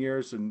 31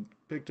 years and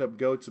picked up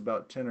goats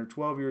about 10 or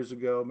 12 years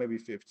ago, maybe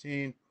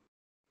 15.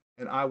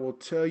 And I will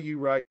tell you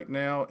right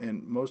now,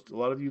 and a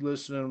lot of you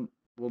listening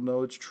will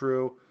know it's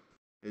true,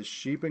 is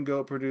sheep and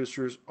goat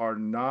producers are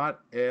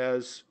not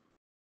as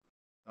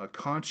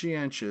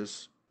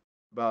conscientious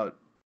about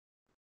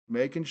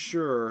making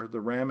sure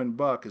the ram and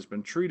buck has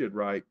been treated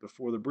right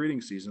before the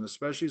breeding season,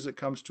 especially as it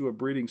comes to a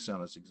breeding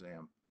soundness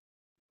exam.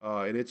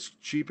 And it's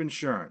cheap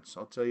insurance,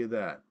 I'll tell you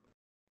that.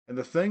 And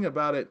the thing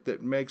about it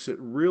that makes it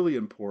really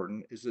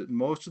important is that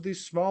most of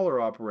these smaller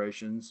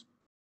operations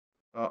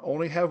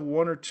only have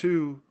 1 or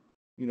 2,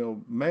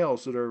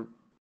 males that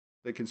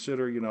they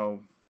consider,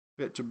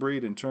 fit to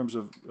breed in terms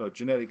of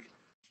genetic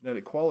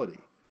quality.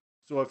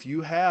 So if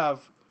you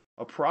have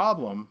a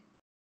problem,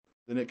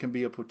 then it can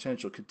be a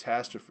potential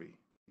catastrophe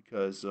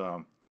because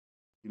the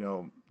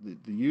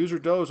ewes or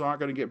does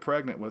aren't going to get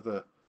pregnant with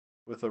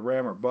a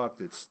ram or buck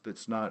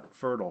that's not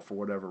fertile for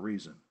whatever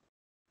reason.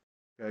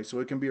 Okay, so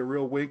it can be a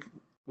real weak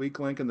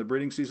link in the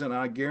breeding season.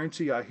 And I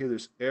guarantee I hear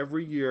this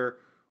every year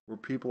where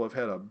people have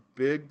had a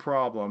big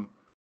problem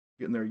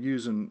getting their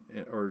ewes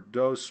or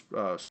does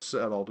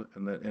settled,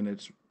 and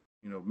it's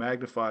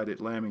magnified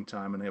at lambing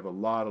time, and they have a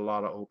lot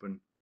of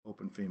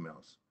open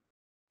females.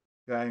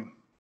 Okay,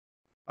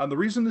 the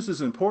reason this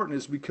is important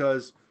is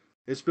because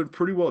it's been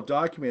pretty well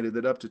documented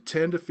that up to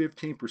 10 to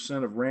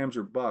 15% of rams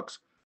or bucks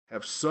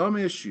have some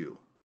issue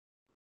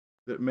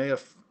that may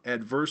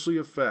adversely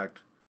affect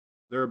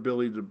their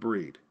ability to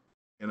breed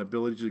and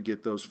ability to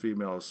get those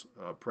females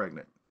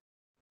pregnant.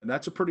 And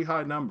that's a pretty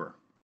high number.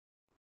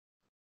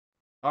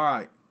 All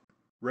right,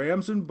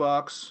 rams and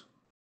bucks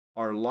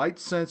are light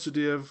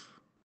sensitive,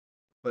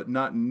 but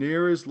not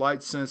near as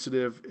light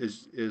sensitive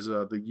as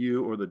the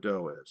ewe or the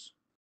doe is.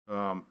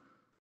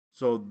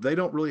 So they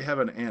don't really have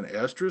an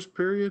anestrus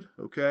period,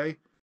 okay?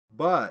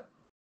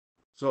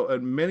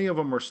 And many of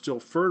them are still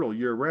fertile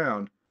year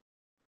round,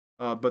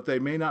 but they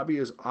may not be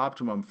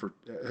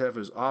have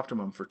as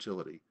optimum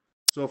fertility.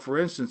 So for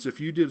instance,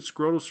 if you did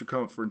scrotal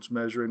circumference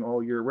measuring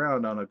all year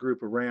round on a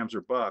group of rams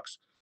or bucks,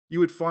 you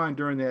would find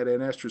during that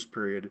anestrus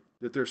period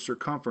that their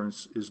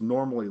circumference is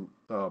normally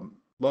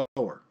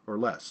lower or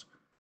less.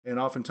 And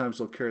oftentimes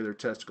they'll carry their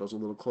testicles a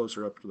little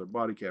closer up to their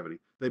body cavity.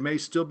 They may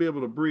still be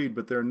able to breed,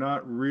 but they're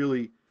not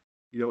really,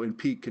 in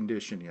peak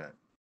condition yet.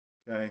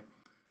 Okay,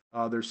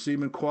 their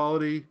semen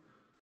quality,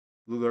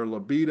 their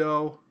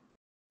libido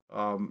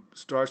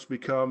starts to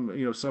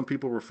become, some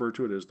people refer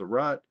to it as the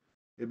rut.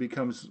 It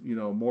becomes,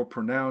 more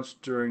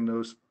pronounced during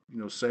those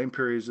same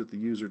periods that the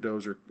user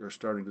does are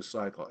starting to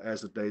cycle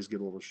as the days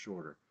get a little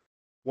shorter.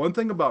 One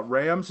thing about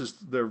rams is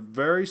they're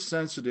very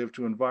sensitive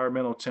to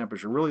environmental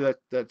temperature. Really,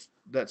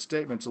 that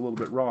statement's a little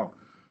bit wrong.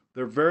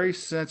 They're very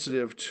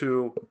sensitive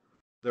to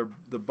their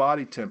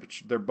body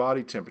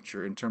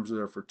temperature in terms of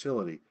their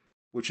fertility,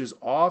 which is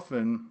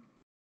often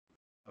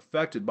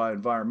affected by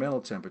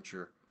environmental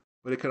temperature,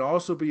 but it can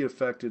also be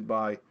affected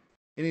by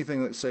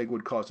anything that, say,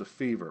 would cause a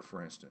fever,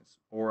 for instance,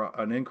 or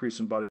an increase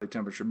in body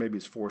temperature. Maybe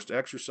it's forced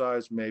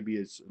exercise, maybe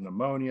it's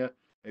pneumonia,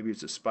 maybe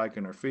it's a spike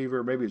in their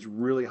fever, maybe it's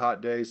really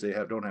hot days,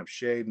 don't have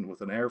shade and with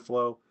an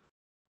airflow,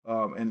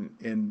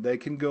 and they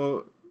can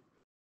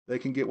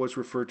get what's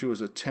referred to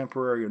as a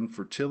temporary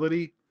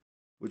infertility,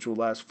 which will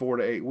last 4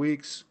 to 8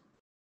 weeks,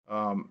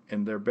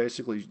 and they're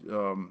basically,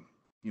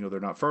 they're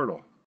not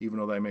fertile, even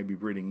though they may be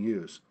breeding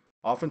ewes.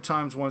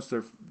 Oftentimes, once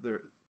that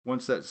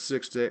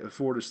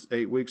 4 to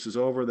 8 weeks is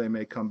over, they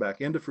may come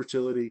back into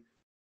fertility,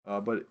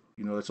 but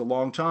it's a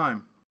long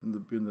time in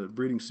the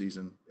breeding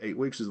season. 8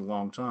 weeks is a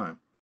long time.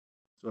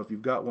 So if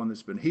you've got one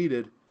that's been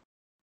heated,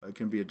 it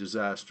can be a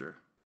disaster.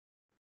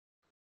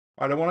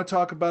 All right, I want to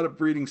talk about a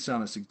breeding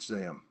soundness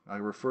exam. I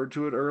referred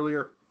to it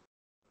earlier.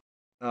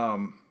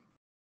 And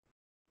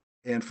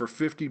for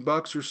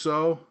 $50 or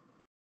so,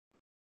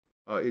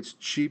 it's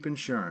cheap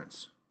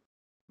insurance.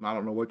 I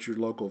don't know what your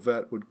local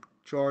vet would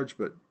charge,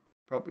 but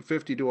probably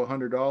 $50 to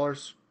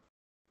 $100.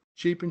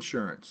 Cheap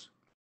insurance.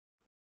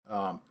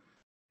 And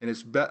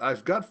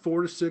I've got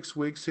 4 to 6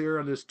 weeks here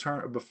on this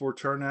before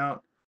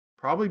turnout.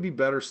 Probably be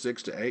better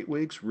 6 to 8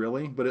 weeks,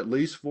 really, but at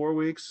least 4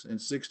 weeks,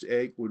 and 6 to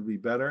 8 would be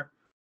better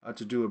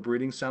to do a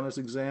breeding soundness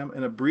exam.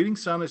 And a breeding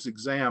soundness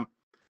exam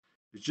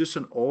is just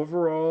an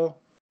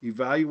overall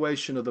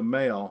evaluation of the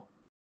male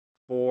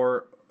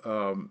for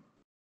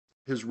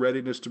his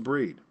readiness to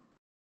breed.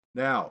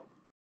 Now,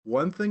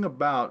 one thing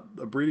about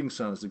a breeding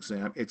soundness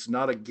exam, it's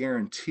not a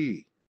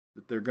guarantee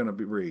that they're going to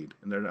breed,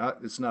 and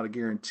it's not a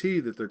guarantee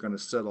that they're going to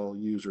settle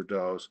ewes or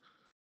does.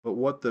 But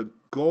what the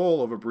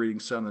goal of a breeding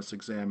soundness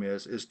exam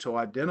is to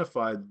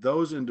identify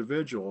those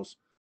individuals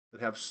that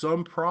have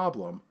some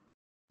problem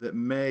that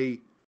may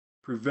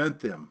prevent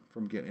them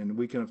from getting, and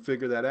we can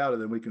figure that out,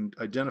 and then we can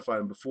identify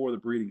them before the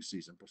breeding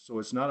season. So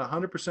it's not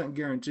 100%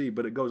 guarantee,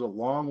 but it goes a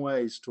long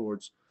ways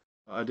towards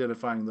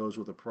identifying those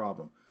with a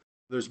problem.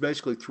 There's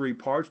basically 3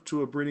 parts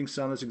to a breeding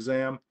soundness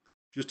exam.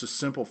 Just a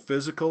simple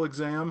physical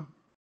exam.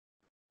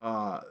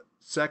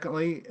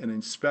 Secondly, an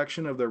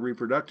inspection of their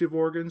reproductive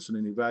organs and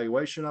an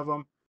evaluation of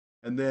them.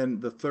 And then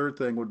the third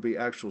thing would be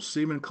actual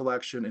semen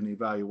collection and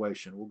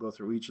evaluation. We'll go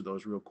through each of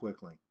those real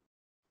quickly.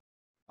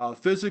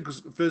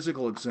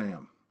 Physical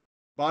exam,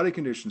 body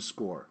condition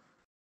score,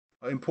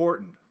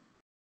 important.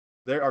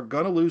 They are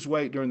going to lose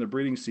weight during the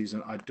breeding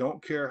season. I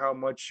don't care how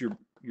much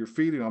you're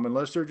feeding them,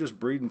 unless they're just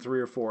breeding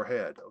 3 or 4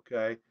 head.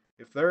 Okay,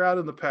 if they're out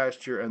in the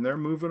pasture and they're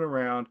moving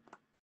around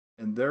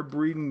and they're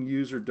breeding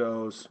ewes or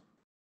does,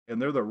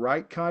 and they're the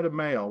right kind of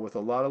male with a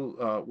lot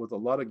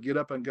of get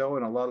up and go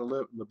and a lot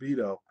of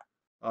libido,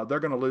 they're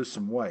going to lose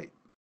some weight.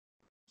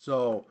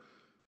 So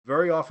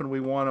very often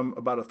we want them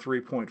about a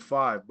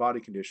 3.5 body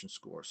condition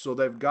score. So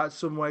they've got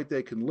some weight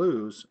they can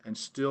lose and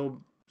still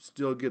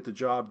get the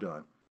job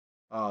done.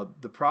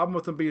 The problem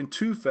with them being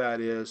too fat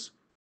is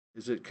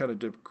it kind of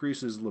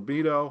decreases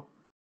libido,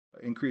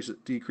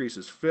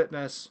 decreases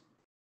fitness,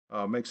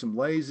 makes them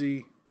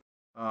lazy,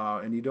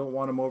 and you don't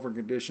want them over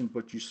conditioned,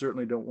 but you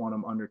certainly don't want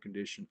them under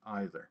conditioned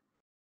either.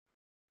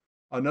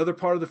 Another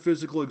part of the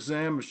physical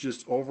exam is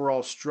just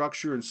overall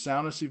structure and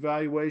soundness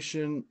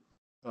evaluation.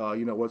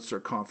 What's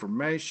their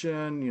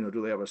conformation?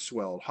 Do they have a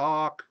swelled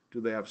hock? Do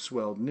they have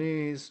swelled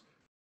knees?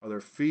 Are their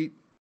feet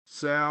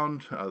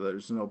sound?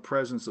 There's no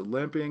presence of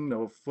limping,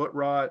 no foot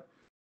rot.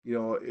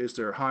 Is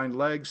their hind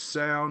legs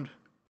sound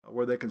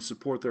where they can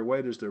support their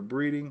weight as they're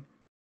breeding?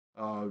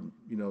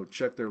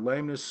 Check their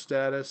lameness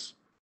status.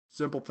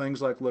 Simple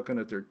things like looking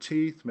at their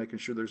teeth, making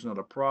sure there's not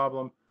a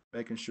problem,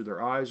 making sure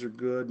their eyes are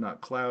good,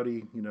 not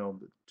cloudy,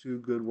 2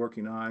 good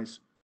working eyes.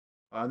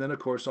 And then, of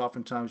course,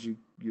 oftentimes you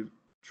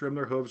trim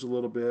their hooves a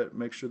little bit,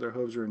 make sure their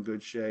hooves are in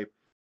good shape,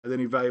 and then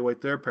evaluate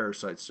their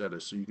parasite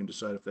status so you can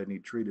decide if they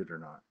need treated or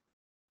not.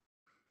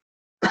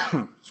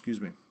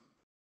 Excuse me.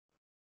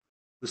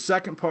 The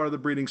second part of the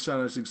breeding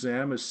soundness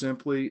exam is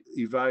simply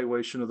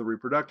evaluation of the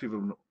reproductive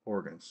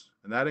organs,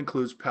 and that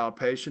includes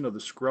palpation of the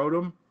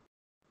scrotum.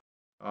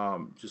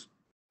 Just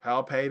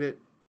palpate it,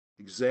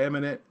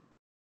 examine it,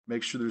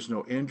 make sure there's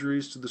no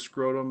injuries to the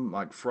scrotum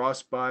like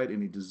frostbite,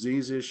 any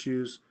disease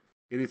issues,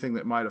 anything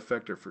that might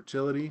affect their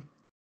fertility.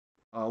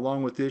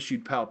 Along with this,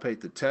 you'd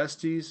palpate the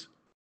testes.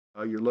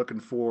 You're looking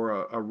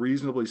for a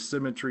reasonably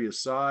symmetry of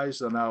size.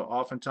 So now,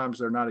 oftentimes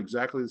they're not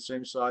exactly the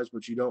same size,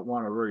 but you don't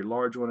want a very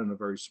large one and a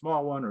very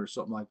small one or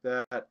something like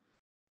that.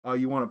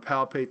 You want to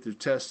palpate the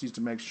testes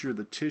to make sure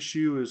the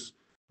tissue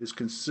is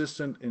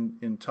consistent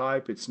in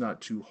type. It's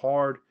not too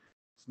hard.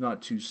 It's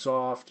not too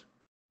soft.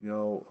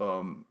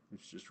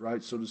 It's just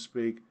right, so to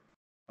speak.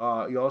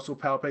 You also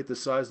palpate the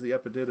size of the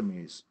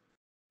epididymis,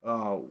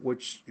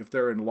 which, if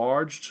they're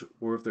enlarged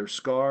or if they're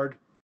scarred,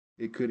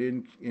 It could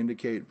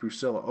indicate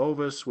brucella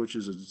ovis, which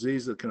is a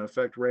disease that can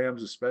affect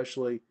rams,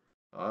 especially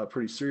a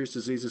pretty serious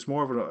disease. It's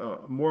more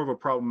of a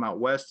problem out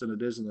west than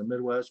it is in the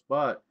Midwest,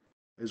 but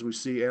as we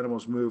see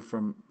animals move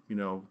from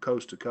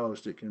coast to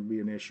coast, it can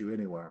be an issue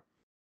anywhere.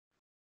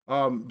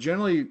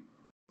 Generally,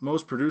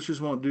 most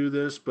producers won't do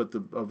this, but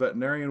a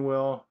veterinarian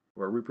will,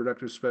 or a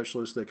reproductive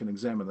specialist. They can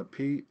examine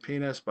the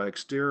penis by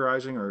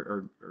exteriorizing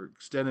or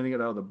extending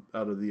it out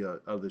of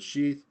the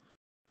sheath.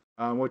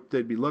 What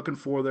they'd be looking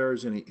for there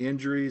is any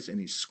injuries,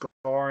 any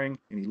scarring,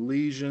 any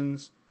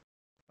lesions,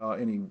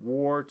 any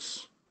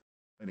warts,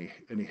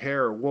 any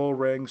hair or wool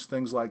rings,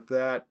 things like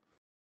that.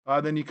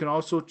 Then you can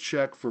also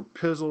check for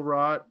pizzle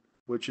rot,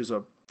 which is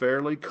a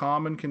fairly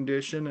common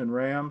condition in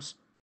rams,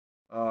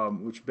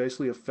 which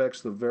basically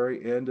affects the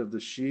very end of the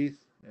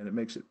sheath, and it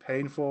makes it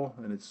painful.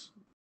 And it's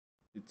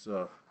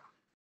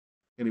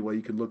anyway,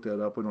 you can look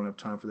that up. We don't have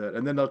time for that.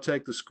 And then they'll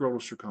take the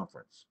scrotal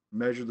circumference,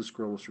 measure the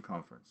scrotal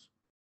circumference.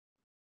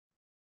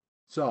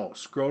 So,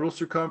 scrotal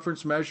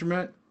circumference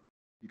measurement,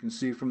 you can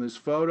see from this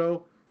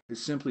photo,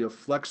 is simply a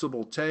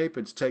flexible tape.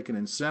 It's taken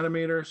in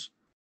centimeters.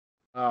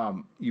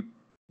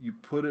 You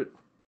put it.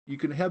 You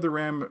can have the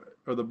ram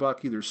or the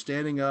buck either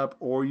standing up,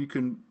 or you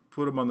can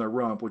put them on their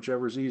rump,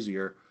 whichever is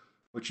easier.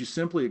 But you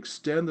simply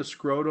extend the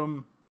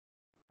scrotum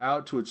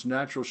out to its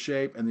natural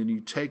shape, and then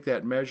you take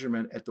that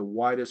measurement at the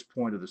widest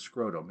point of the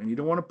scrotum. And you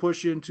don't want to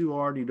push in too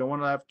hard. You don't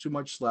want to have too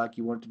much slack.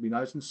 You want it to be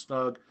nice and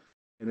snug,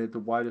 and at the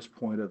widest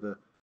point of the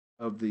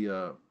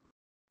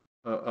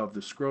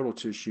scrotal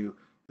tissue,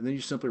 and then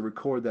you simply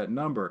record that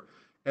number.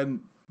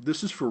 And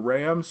this is for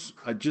rams.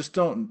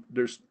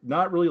 There's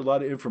not really a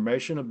lot of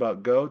information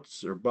about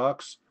goats or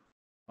bucks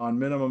on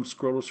minimum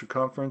scrotal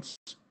circumference,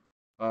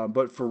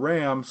 but for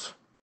rams,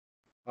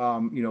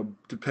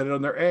 depending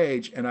on their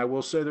age, and I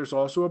will say there's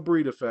also a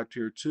breed effect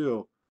here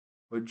too.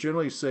 But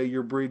generally, let's say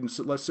you're breeding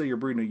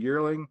a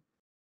yearling,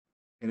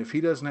 and if he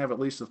doesn't have at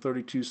least a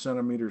 32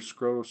 centimeter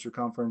scrotal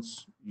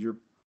circumference,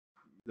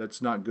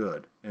 that's not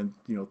good. And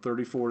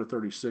 34 to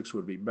 36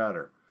 would be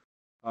better.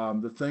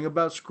 The thing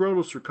about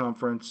scrotal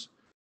circumference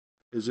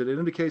is it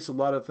indicates a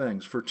lot of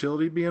things,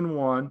 fertility being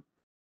one,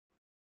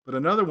 but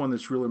another one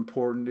that's real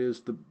important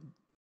is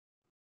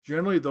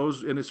generally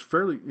those, and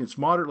it's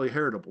moderately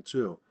heritable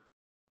too.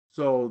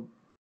 So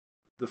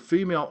the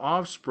female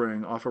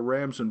offspring off of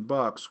rams and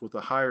bucks with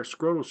a higher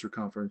scrotal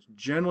circumference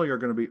generally are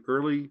going to be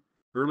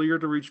earlier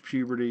to reach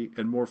puberty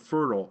and more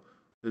fertile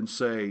than,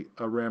 say,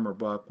 a ram or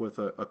buck with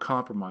a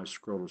compromised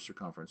scrotal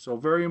circumference. So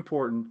very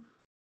important,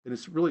 and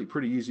it's really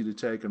pretty easy to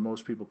take, and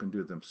most people can do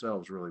it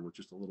themselves, really, with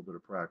just a little bit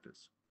of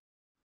practice.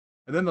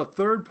 And then the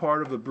third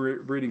part of the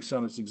breeding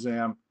sinus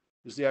exam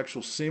is the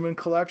actual semen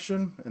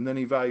collection and then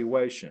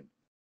evaluation.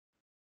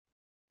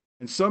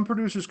 And some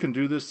producers can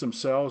do this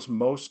themselves,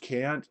 most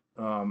can't.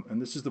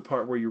 And this is the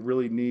part where you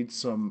really need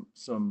some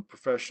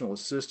professional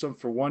assistance.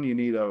 For one, you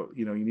need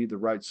the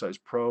right size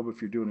probe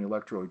if you're doing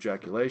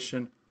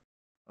electroejaculation,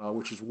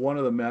 which is one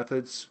of the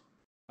methods.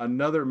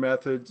 Another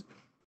method,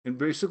 and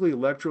basically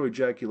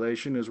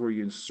electroejaculation is where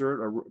you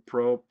insert a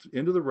probe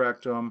into the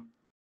rectum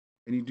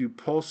and you do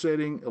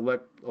pulsating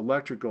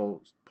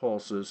electrical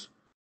pulses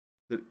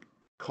that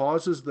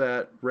causes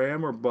that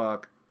ram or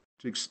buck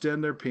to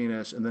extend their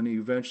penis and then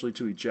eventually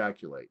to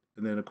ejaculate.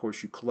 And then, of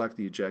course, you collect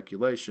the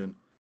ejaculation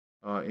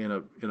in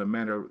a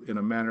manner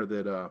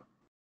that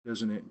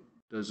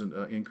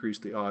doesn't increase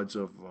the odds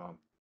of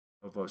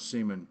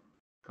semen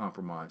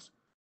compromise.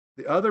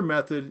 The other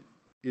method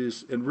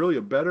is, and really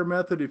a better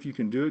method if you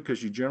can do it,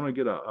 because you generally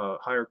get a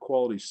higher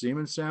quality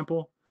semen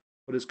sample,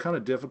 but it's kind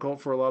of difficult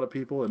for a lot of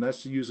people, and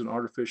that's to use an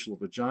artificial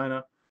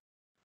vagina.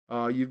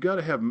 You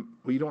don't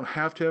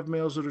have to have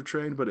males that are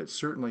trained, but it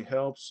certainly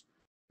helps.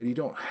 And you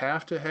don't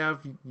have to have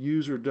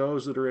ewes or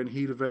does that are in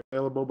heat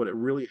available, but it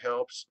really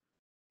helps.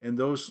 And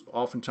those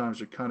oftentimes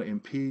are kind of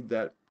impede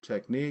that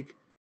technique,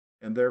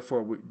 and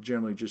therefore we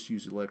generally just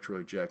use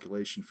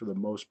electroejaculation for the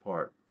most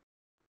part.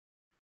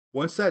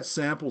 Once that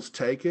sample's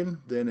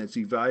taken, then it's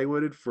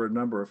evaluated for a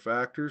number of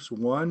factors.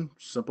 One,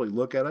 simply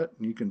look at it,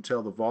 and you can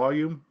tell the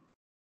volume,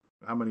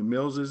 how many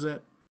mils is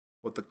it,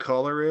 what the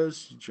color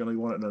is. You generally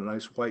want it in a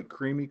nice white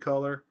creamy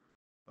color.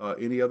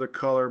 Any other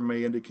color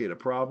may indicate a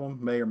problem,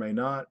 may or may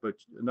not, but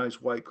a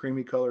nice white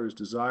creamy color is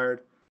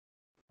desired.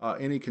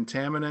 Any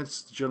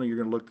contaminants, generally you're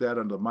going to look at that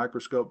under the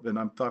microscope, and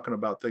I'm talking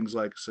about things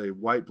like, say,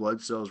 white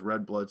blood cells,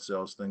 red blood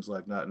cells, things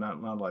like that,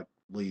 not like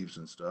leaves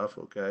and stuff,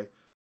 okay?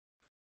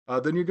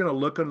 Then you're going to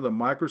look under the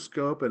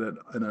microscope at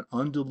an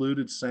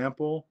undiluted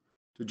sample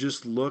to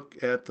just look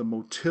at the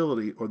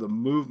motility or the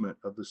movement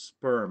of the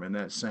sperm in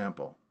that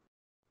sample.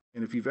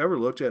 And if you've ever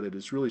looked at it,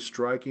 it's really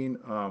striking.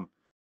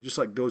 Just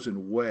like goes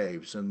in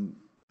waves, and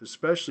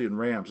especially in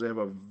rams, they have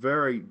a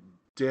very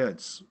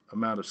dense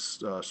amount of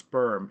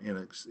sperm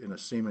in a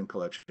semen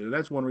collection, and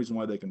that's one reason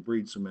why they can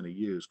breed so many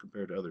ewes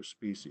compared to other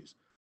species.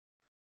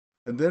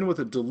 And then with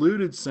a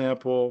diluted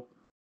sample,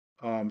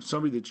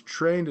 somebody that's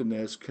trained in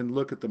this can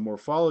look at the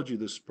morphology of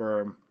the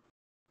sperm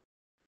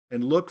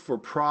and look for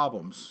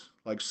problems,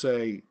 like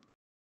say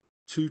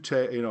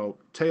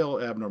tail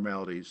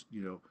abnormalities,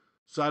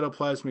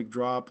 cytoplasmic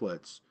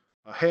droplets,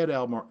 head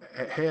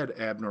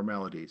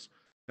abnormalities.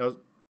 Now,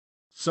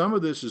 some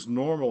of this is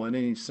normal in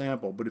any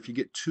sample, but if you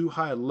get too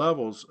high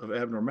levels of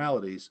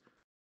abnormalities,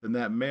 then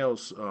that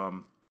male's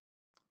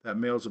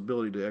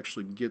ability to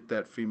actually get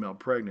that female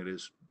pregnant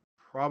is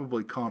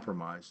probably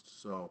compromised.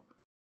 So,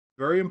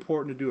 very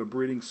important to do a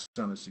breeding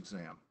sinus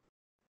exam.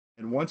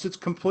 And once it's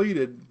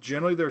completed,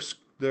 generally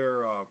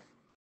they're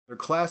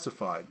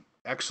classified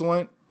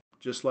excellent,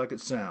 just like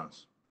it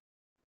sounds.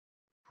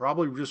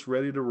 Probably just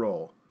ready to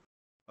roll.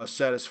 A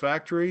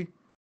satisfactory,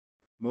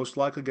 most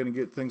likely going to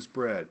get things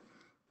bred.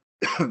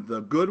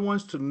 The good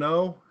ones to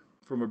know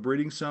from a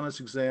breeding sinus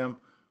exam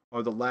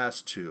are the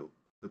last two,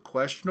 the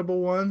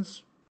questionable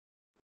ones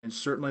and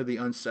certainly the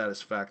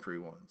unsatisfactory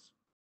ones.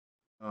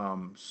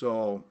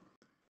 So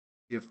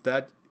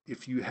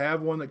if you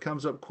have one that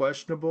comes up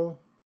questionable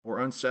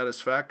or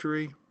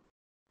unsatisfactory,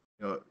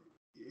 you know,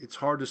 it's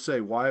hard to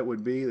say why it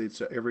would be.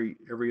 It's every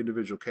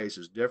individual case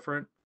is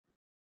different.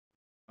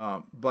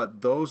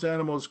 But those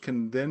animals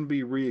can then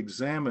be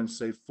re-examined,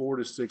 say 4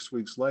 to 6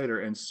 weeks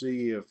later, and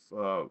see if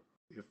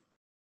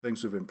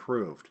things have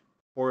improved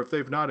or if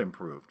they've not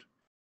improved.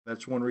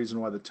 That's one reason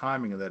why the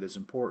timing of that is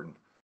important.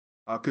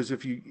 Because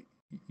if you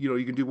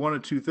can do one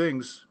of two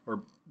things,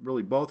 or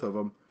really both of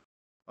them.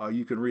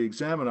 You can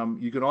re-examine them.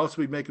 You can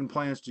also be making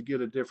plans to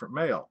get a different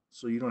male,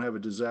 so you don't have a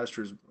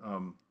disastrous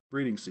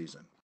breeding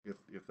season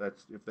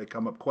if they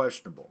come up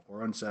questionable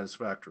or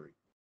unsatisfactory.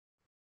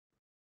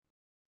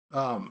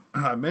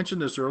 I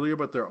mentioned this earlier,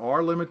 but there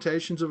are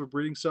limitations of a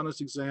breeding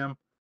sinus exam.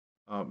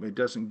 It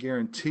doesn't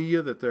guarantee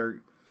you that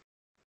they're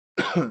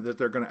that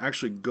they're going to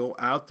actually go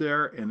out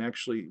there and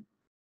actually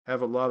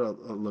have a lot of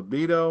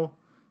libido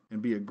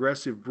and be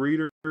aggressive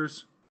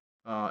breeders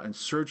and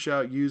search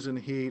out using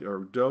heat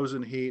or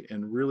dosing heat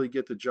and really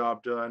get the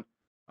job done.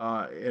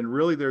 And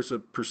really, there's a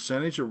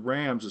percentage of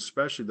rams,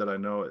 especially that I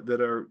know,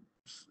 that are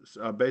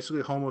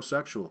basically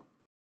homosexual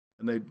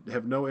and they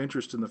have no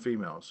interest in the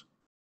females.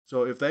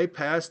 So if they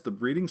pass the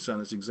breeding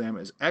sinus exam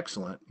as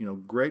excellent,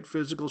 great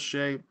physical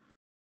shape,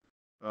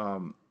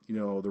 the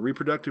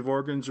reproductive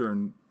organs are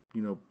in,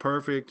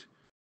 perfect,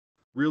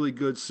 really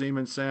good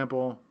semen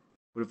sample.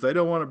 But if they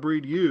don't want to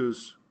breed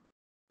ewes,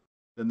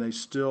 then they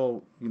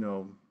still,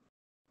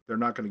 they're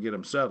not going to get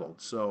them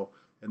settled. So,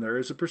 and there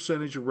is a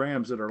percentage of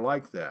rams that are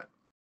like that.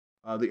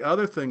 The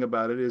other thing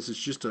about it is it's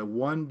just a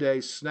 1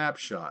 day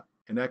snapshot,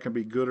 and that can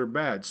be good or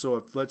bad. So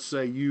if, let's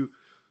say, you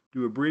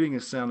do a breeding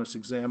sinus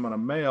exam on a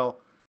male,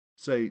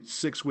 say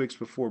 6 weeks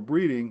before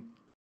breeding,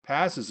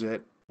 passes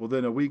it, well,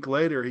 then a week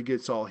later he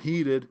gets all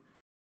heated,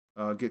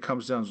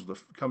 comes down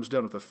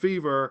with a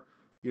fever.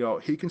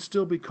 He can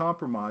still be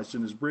compromised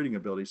in his breeding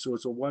ability. So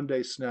it's a 1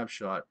 day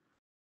snapshot.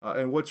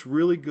 And what's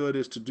really good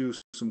is to do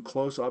some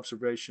close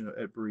observation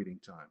at breeding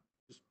time.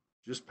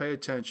 Just pay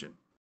attention.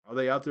 Are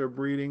they out there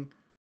breeding?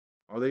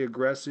 Are they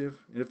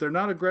aggressive? And if they're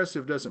not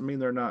aggressive, doesn't mean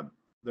they're not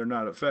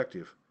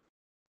effective.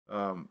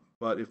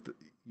 But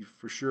you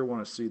for sure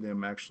want to see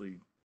them actually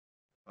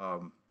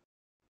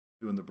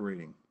doing the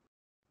breeding,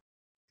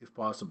 if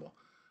possible.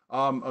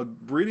 A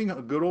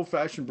good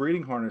old-fashioned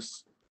breeding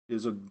harness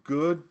is a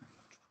good.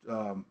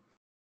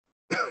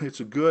 It's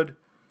a good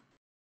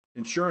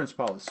insurance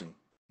policy,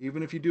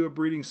 even if you do a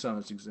breeding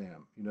sinus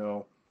exam.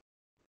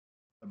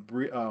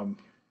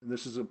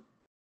 This is an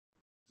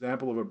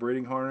example of a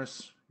breeding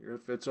harness. Here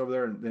it fits over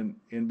there, and then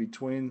in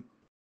between,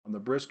 on the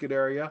brisket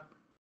area,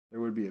 there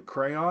would be a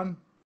crayon,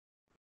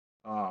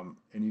 and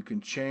you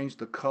can change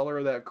the color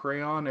of that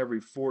crayon every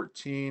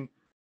 14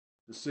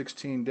 to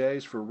 16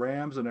 days for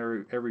rams, and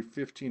every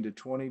 15 to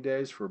 20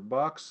 days for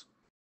bucks.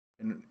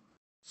 And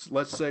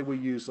let's say we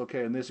use,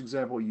 in this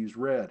example, we use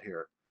red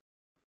here.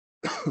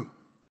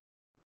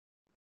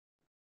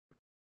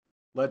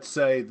 Let's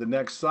say the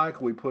next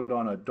cycle we put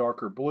on a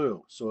darker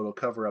blue, so it'll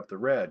cover up the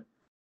red.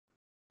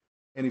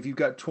 And if you've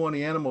got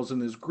 20 animals in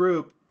this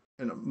group,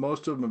 and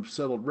most of them have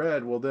settled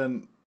red, well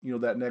then,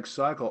 that next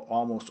cycle,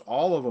 almost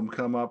all of them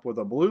come up with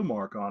a blue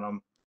mark on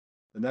them,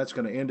 then that's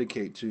going to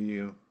indicate to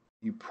you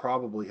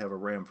probably have a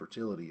ram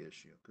fertility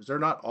issue, because they're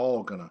not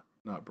all going to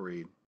not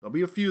breed. There'll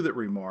be a few that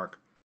remark,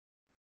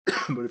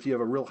 but if you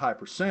have a real high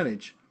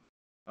percentage,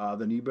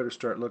 then you better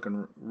start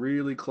looking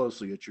really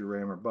closely at your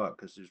ram or buck,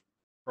 because there's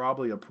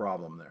probably a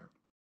problem there.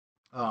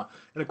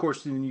 And of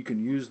course, then you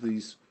can use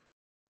these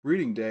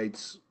breeding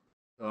dates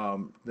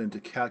then to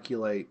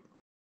calculate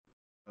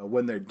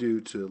when they're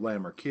due to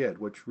lamb or kid,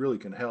 which really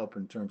can help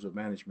in terms of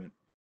management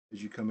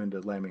as you come into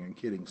lambing and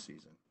kidding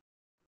season.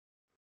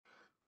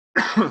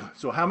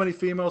 So how many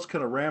females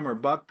can a ram or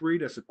buck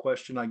breed? That's a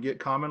question I get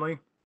commonly.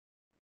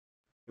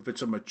 If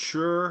it's a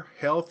mature,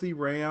 healthy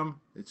ram,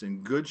 it's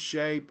in good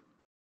shape,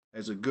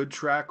 has a good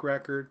track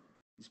record,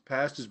 he's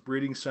passed his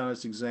breeding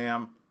sinus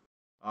exam,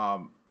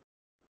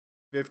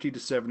 50 to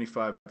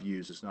 75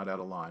 ewes is not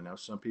out of line. Now,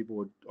 some people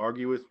would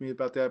argue with me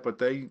about that, but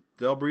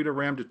they'll breed a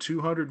ram to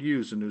 200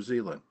 ewes in New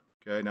Zealand.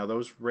 Okay, now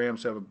those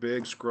rams have a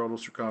big scrotal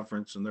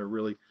circumference, and they're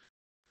really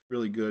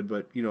good.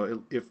 But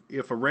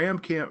if a ram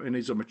can't, and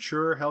he's a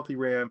mature, healthy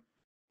ram,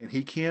 and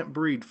he can't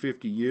breed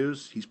 50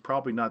 ewes, he's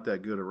probably not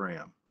that good a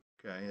ram.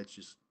 Okay,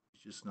 he's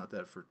just not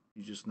that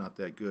he's just not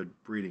that good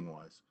breeding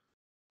wise.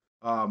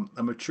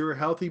 A mature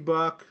healthy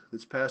buck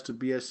that's past a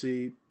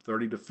BSE,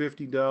 30 to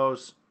 50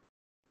 does.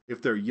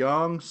 If they're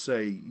young,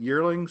 say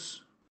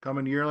yearlings,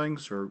 coming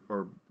yearlings,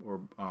 or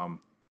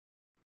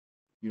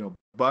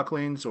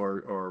bucklings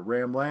or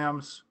ram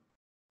lambs,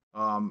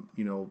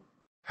 you know,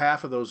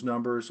 half of those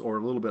numbers or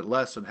a little bit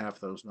less than half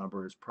of those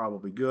numbers is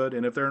probably good.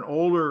 And if they're an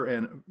older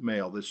and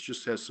male that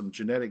just has some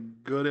genetic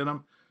good in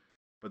them,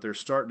 but they're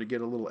starting to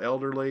get a little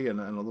elderly and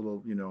a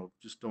little,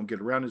 just don't get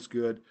around as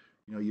good,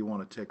 you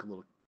want to take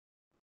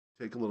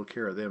a little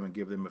care of them and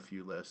give them a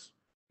few less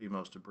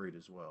females to breed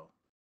as well.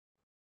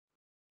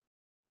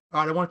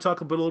 All right, I want to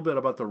talk a little bit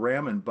about the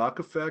ram and buck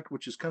effect,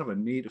 which is kind of a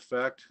neat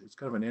effect. It's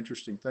kind of an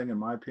interesting thing in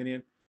my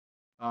opinion.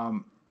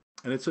 Um,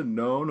 and it's a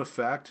known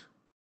effect.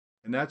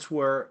 And that's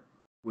where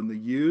when the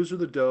ewes or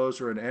the does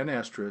are in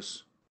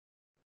anestrus,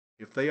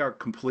 if they are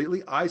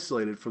completely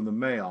isolated from the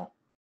male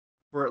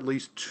for at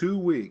least 2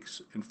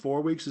 weeks, and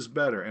 4 weeks is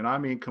better, and I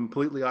mean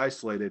completely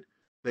isolated,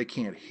 they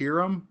can't hear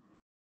them,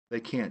 they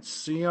can't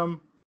see them,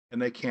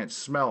 and they can't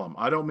smell them.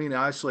 I don't mean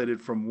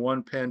isolated from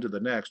one pen to the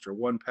next or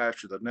one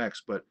pasture to the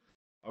next, but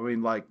I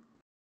mean like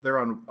they're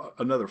on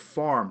another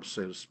farm,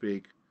 so to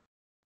speak,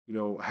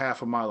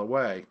 half a mile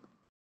away,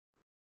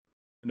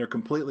 and they're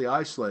completely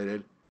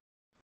isolated.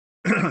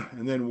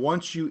 And then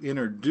once you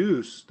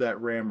introduce that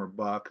ram or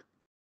buck,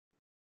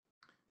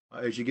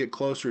 as you get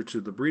closer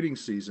to the breeding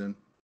season,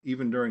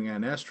 even during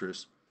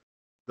anestrus,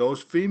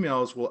 those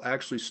females will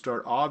actually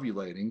start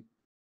ovulating,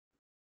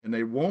 and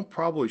they won't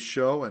probably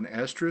show an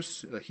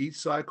estrus, a heat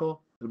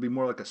cycle. It'll be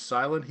more like a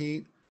silent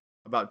heat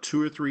about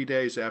 2 or 3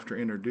 days after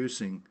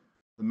introducing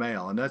the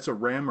male. And that's a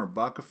ram or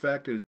buck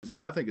effect.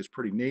 I think it's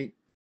pretty neat.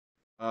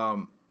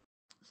 So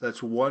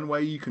that's one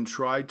way you can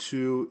try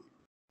to,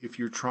 if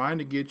you're trying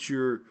to get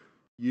your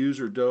ewes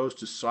or does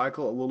to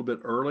cycle a little bit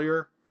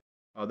earlier,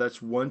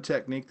 that's one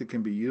technique that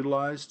can be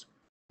utilized.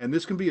 And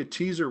this can be a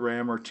teaser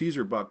ram or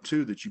teaser buck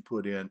too that you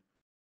put in.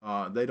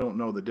 They don't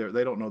know that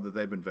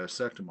they've been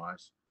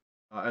vasectomized.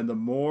 And the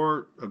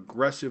more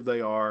aggressive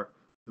they are,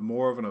 the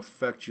more of an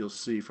effect you'll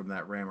see from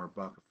that ram or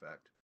buck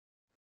effect.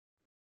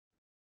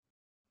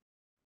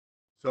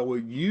 So we'll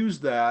use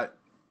that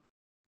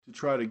to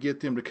try to get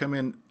them to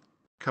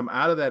come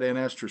out of that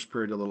anestrus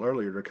period a little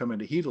earlier, to come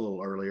into heat a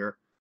little earlier.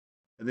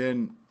 And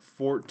then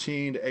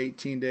 14 to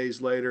 18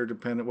 days later,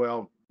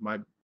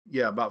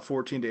 about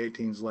 14 to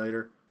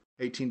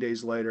 18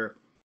 days later,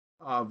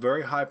 a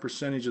very high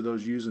percentage of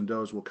those ewes and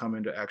does will come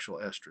into actual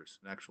estrus,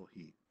 and actual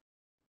heat.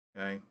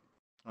 Okay.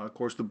 Of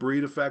course, the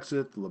breed affects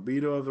it, the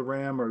libido of the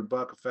ram or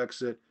buck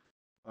affects it,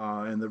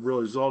 and the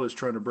real result is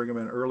trying to bring them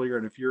in earlier.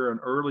 And if you're an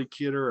early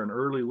kidder, an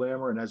early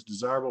lammer, and that's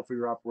desirable for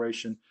your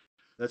operation,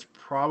 that's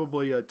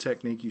probably a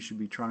technique you should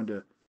be trying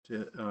to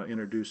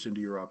introduce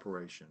into your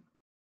operation.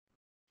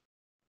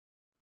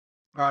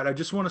 All right, I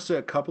just want to say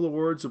a couple of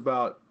words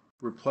about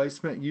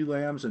replacement ewe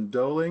lambs and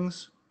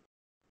doelings.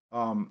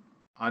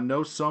 I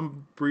know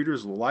some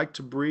breeders like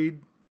to breed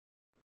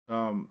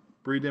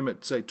them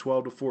at say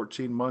 12 to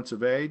 14 months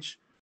of age,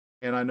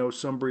 and I know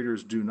some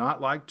breeders do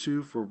not like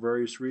to for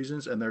various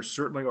reasons. And there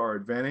certainly are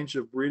advantages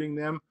of breeding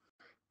them.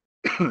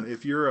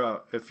 if you're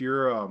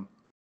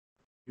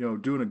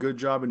doing a good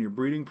job in your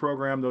breeding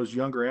program, those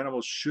younger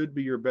animals should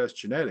be your best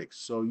genetics.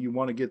 So you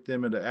want to get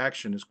them into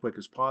action as quick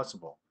as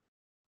possible.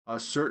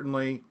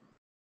 Certainly,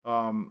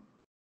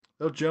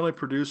 they'll generally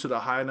produce at a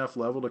high enough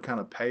level to kind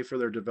of pay for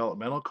their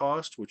developmental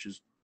cost, which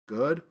is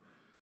good.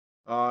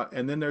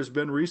 And then there's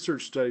been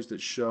research studies that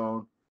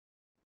shown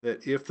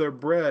that if they're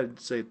bred,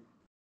 say,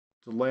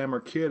 to lamb or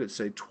kid at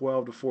say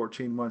 12 to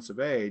 14 months of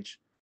age,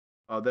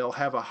 they'll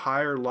have a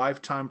higher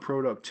lifetime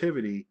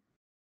productivity,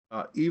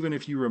 even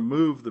if you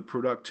remove the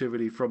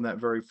productivity from that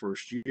very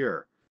first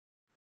year.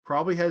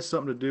 Probably has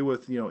something to do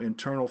with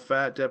internal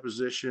fat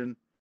deposition,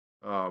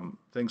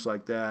 things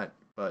like that.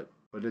 But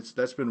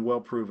that's been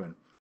well proven.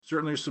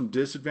 Certainly, there's some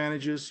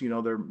disadvantages.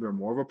 They're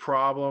more of a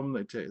problem.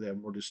 They have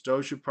more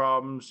dystocia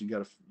problems. You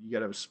got to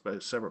have a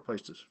separate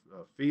place to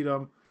feed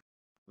them.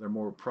 There are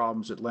more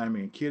problems at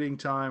lambing and kidding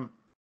time.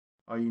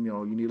 You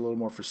need a little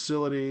more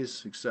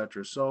facilities,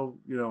 etc. So,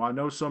 I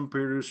know some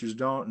producers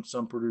don't and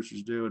some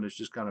producers do, and it's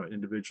just kind of an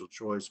individual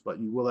choice, but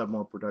you will have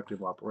more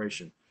productive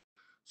operation.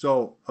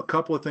 So a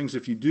couple of things,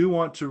 if you do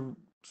want to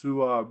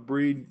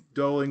breed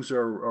doelings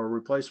or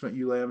replacement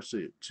ewe lambs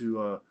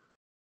to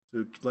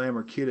lamb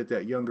or kid at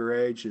that younger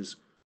age, is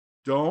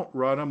don't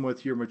run them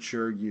with your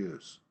mature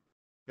ewes.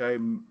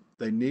 Okay,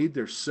 they need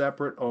their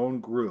separate own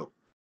group.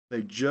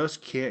 They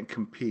just can't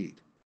compete.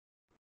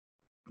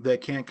 They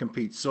can't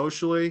compete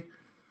socially.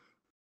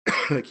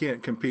 They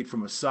can't compete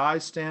from a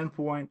size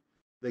standpoint.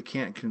 They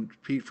can't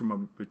compete from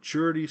a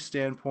maturity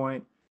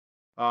standpoint.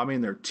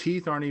 Their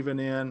teeth aren't even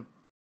in.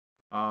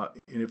 And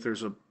if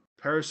there's a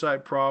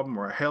parasite problem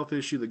or a health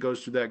issue that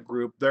goes through that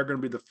group, they're going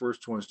to be the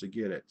first ones to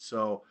get it.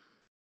 So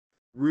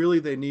really,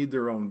 they need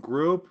their own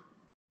group.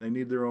 They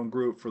need their own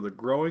group for the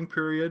growing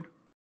period.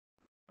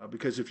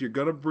 Because if you're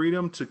going to breed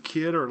them to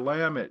kid or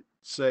lamb at,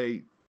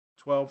 say,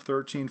 12,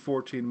 13,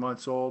 14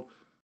 months old,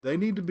 they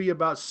need to be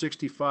about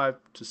 65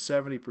 to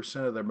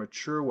 70% of their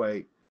mature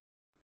weight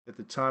at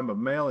the time of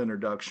male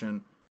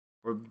introduction,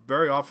 or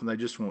very often they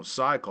just won't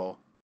cycle.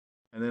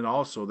 And then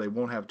also they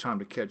won't have time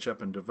to catch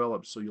up and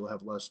develop, so you'll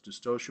have less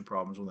dystocia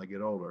problems when they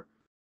get older.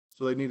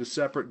 So they need a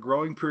separate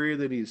growing period,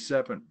 they need a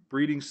separate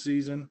breeding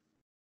season.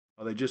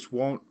 They just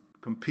won't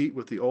compete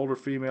with the older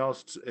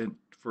females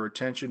for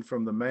attention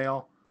from the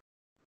male.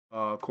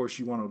 Of course,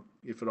 you want to,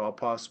 if at all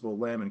possible,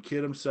 lamb and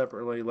kid them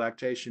separately,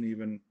 lactation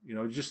even,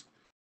 just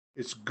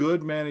it's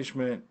good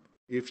management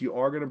if you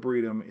are going to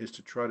breed them is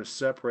to try to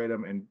separate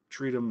them and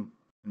treat them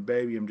and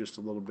baby them just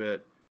a little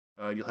bit.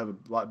 You'll have a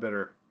lot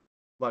better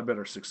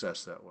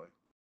success that way.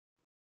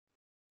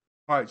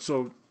 All right,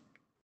 so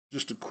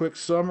just a quick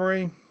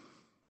summary.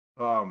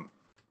 Um,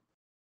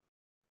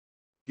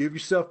 give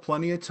yourself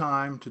plenty of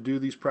time to do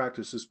these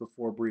practices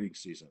before breeding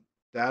season.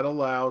 That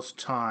allows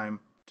time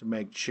to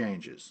make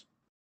changes.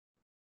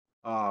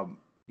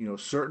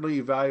 Certainly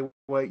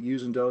evaluate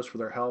use and dose for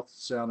their health,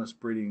 soundness,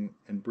 breeding,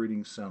 and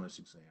breeding soundness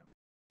exam.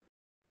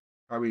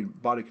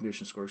 Body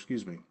condition score,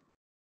 excuse me.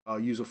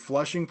 Use a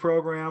flushing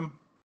program,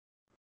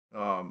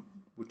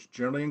 which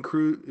generally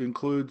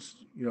includes,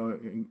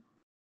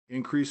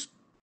 increased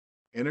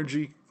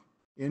energy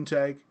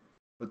intake,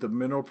 but the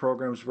mineral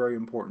program is very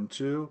important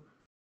too.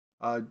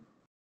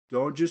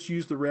 Don't just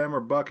use the ram or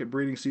buck at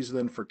breeding season,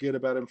 then forget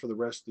about him for the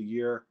rest of the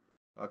year.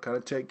 Kind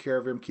of take care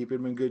of him, keep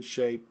him in good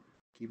shape,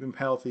 keep him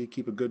healthy,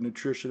 keep a good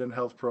nutrition and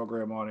health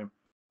program on him,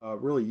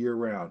 really year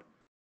round.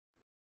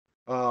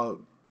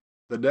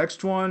 The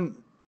next one,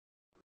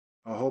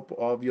 I hope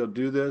all of you will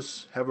do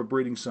this, have a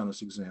breeding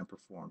soundness exam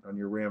performed on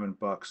your ram and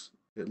bucks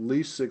at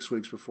least 6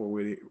 weeks before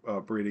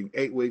breeding.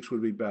 8 weeks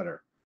would be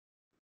better.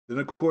 Then,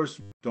 of course,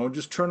 don't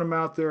just turn them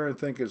out there and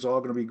think it's all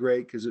going to be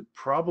great, because it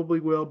probably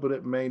will, but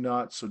it may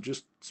not. So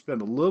just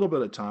spend a little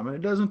bit of time, and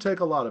it doesn't take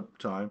a lot of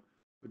time,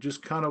 but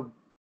just kind of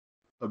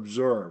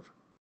observe,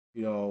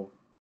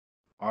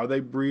 are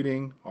they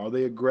breeding? Are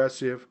they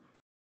aggressive?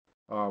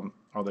 Are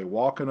they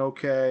walking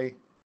okay?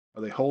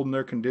 Are they holding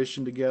their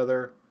condition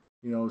together?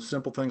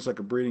 Simple things like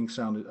a breeding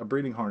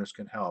harness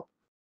can help.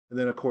 And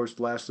then, of course,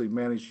 lastly,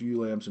 manage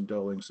ewe lambs and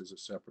doe lambs as a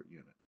separate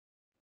unit.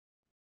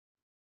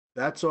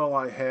 That's all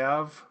I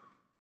have.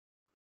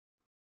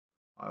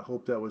 I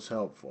hope that was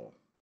helpful.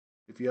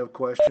 If you have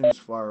questions,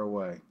 fire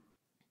away.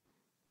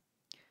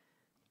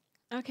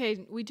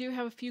 Okay, we do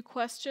have a few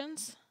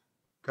questions.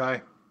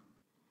 Okay.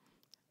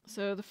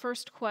 So the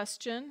first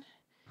question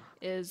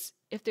is,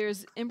 if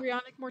there's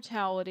embryonic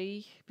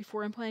mortality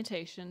before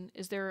implantation,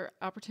 is there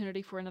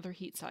opportunity for another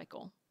heat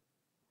cycle?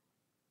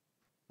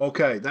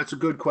 Okay, that's a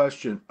good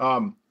question.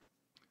 All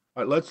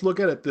right, let's look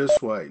at it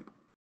this way.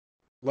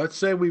 Let's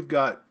say we've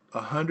got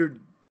 100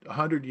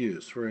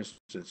 ewes, for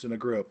instance, in a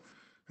group.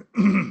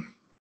 And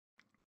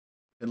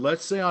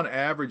let's say on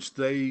average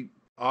they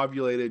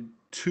ovulated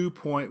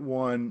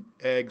 2.1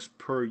 eggs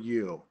per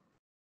ewe.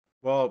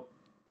 Well,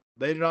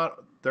 they're not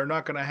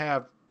going to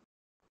have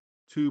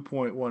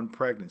 2.1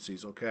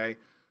 pregnancies, okay?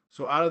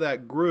 So out of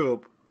that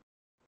group,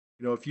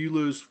 if you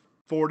lose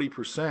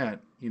 40%,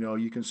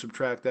 you can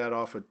subtract that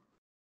off of,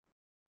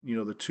 the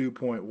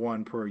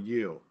 2.1 per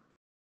ewe.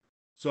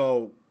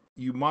 So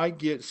you might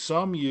get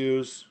some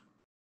ewes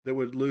that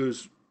would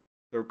lose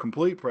their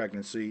complete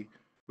pregnancy,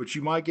 but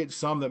you might get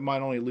some that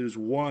might only lose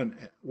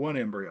one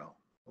embryo,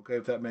 okay,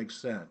 if that makes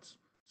sense.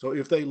 So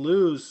if they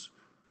lose,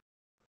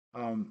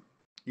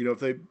 if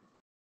they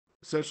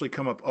essentially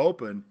come up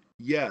open,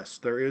 yes,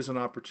 there is an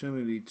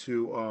opportunity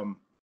to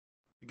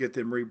get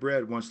them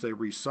rebred once they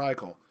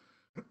recycle.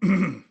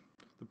 The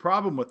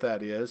problem with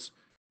that is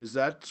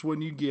that's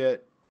when you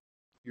get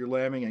your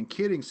lambing and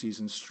kidding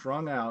season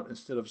strung out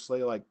instead of,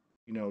 say, like,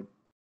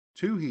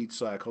 2 heat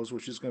cycles,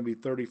 which is going to be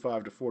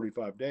 35 to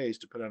 45 days,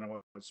 depending on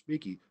what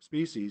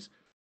species.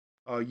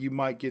 You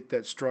might get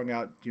that strung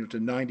out, to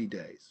 90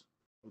 days.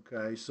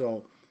 Okay,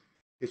 so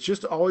it's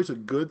just always a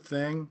good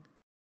thing.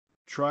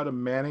 Try to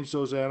manage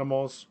those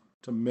animals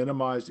to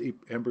minimize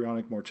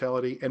embryonic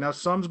mortality. And now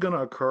some's going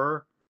to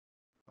occur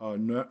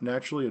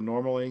naturally and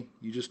normally.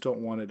 You just don't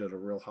want it at a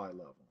real high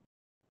level.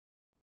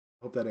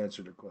 Hope that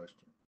answered your question.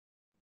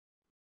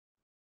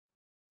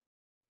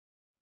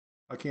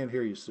 I can't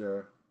hear you,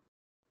 Sarah.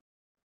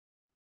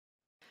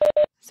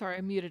 Sorry,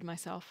 I muted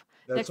myself.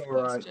 That's Next all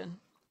right.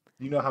 question.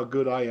 You know how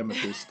good I am at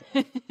this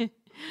stuff.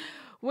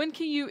 When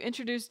can you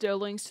introduce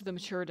doelings to the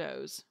mature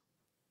does?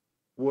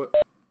 What?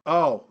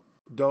 Oh,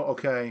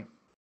 okay.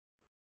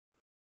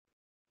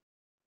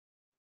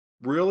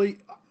 Really?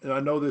 And I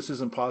know this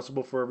isn't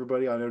possible for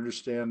everybody. I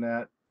understand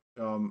that.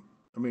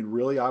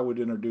 Really, I would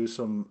introduce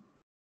them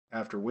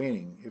after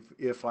weaning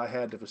if I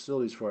had the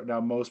facilities for it. Now,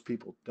 most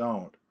people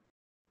don't.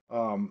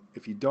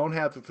 If you don't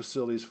have the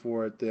facilities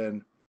for it,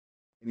 then,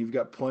 and you've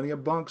got plenty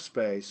of bunk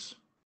space,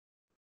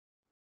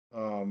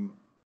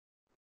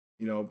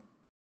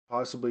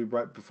 possibly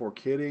right before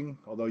kidding.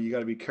 Although you got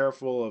to be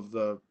careful of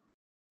the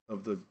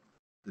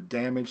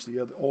damage the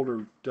other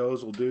older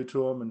does will do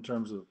to them in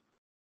terms of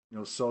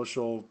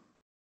social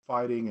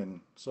fighting and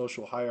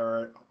social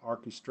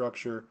hierarchy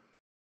structure.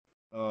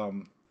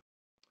 Um,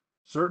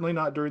 Certainly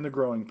not during the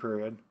growing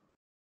period.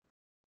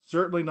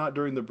 Certainly not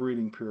during the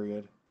breeding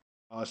period.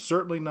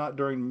 Certainly not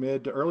during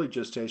mid to early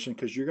gestation,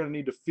 because you're going to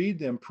need to feed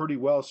them pretty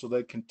well so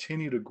they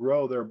continue to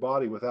grow their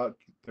body without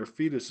their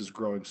fetuses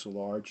growing so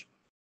large.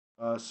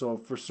 So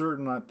for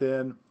certain, not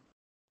then.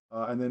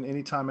 And then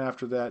anytime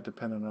after that,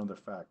 depending on other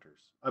factors.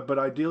 But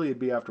ideally, it'd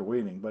be after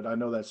weaning. But I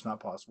know that's not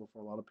possible for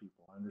a lot of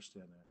people. I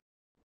understand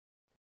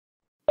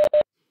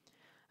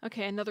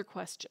Okay, another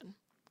question.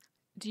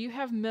 Do you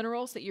have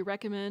minerals that you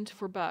recommend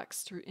for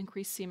bucks to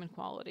increase semen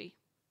quality?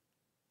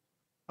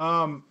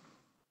 that.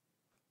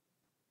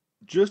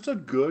 Just a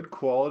good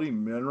quality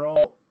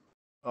mineral,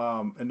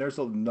 and there's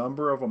a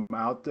number of them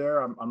out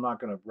there. I'm not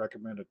going to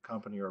recommend a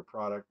company or a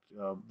product.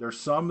 There are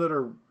some that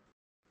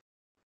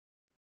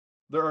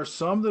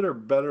are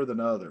better than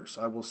others.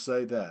 I will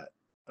say that.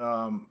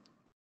 Um,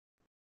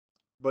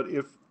 but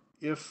if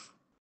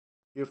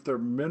if their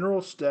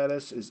mineral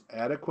status is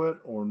adequate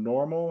or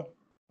normal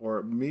or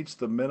it meets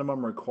the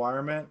minimum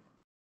requirement,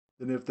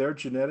 then if they're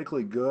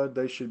genetically good,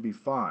 they should be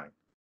fine.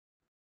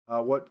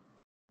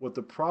 What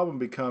the problem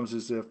becomes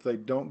is if they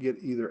don't get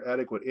either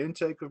adequate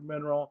intake of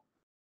mineral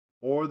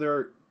or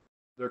they're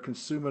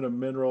consuming a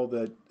mineral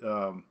that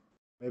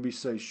maybe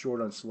say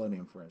short on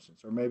selenium, for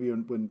instance, or maybe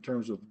in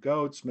terms of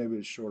goats, maybe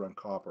it's short on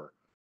copper,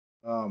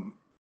 um,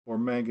 or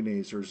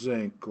manganese, or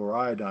zinc, or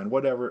iodine,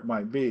 whatever it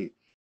might be.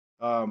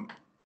 Um,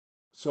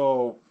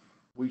 so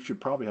we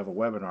should probably have a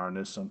webinar on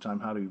this sometime,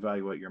 how to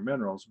evaluate your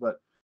minerals. But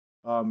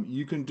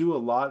you can do a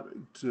lot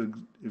to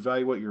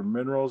evaluate your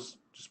minerals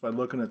just by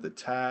looking at the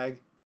tag,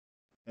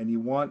 and you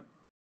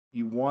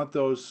want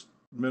those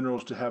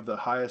minerals to have the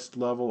highest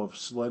level of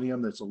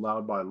selenium that's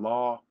allowed by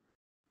law,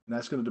 and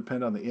that's going to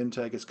depend on the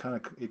intake.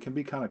 It can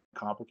be kind of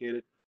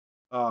complicated,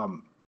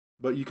 um,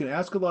 but you can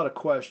ask a lot of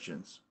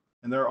questions,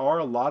 and there are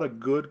a lot of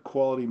good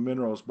quality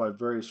minerals by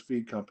various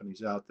feed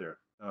companies out there.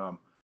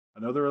 I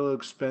know they're a little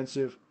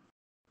expensive,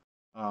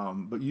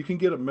 but you can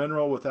get a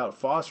mineral without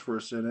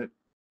phosphorus in it,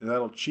 and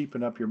that'll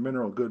cheapen up your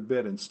mineral a good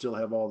bit and still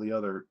have all the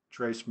other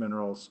trace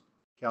minerals,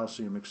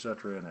 calcium,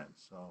 etc. in it.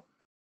 So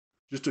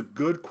just a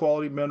good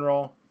quality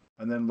mineral,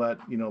 and then let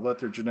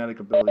their genetic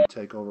ability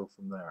take over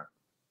from there.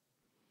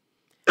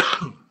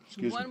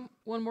 Excuse me.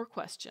 One more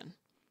question.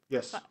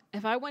 Yes.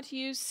 If I want to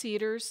use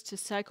cedars to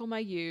cycle my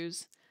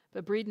ewes,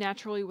 but breed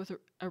naturally with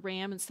a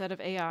ram instead of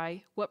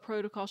AI, what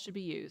protocol should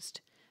be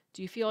used?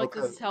 Do you feel like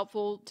this Okay. is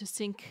helpful to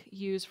sync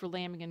ewes for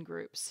lambing in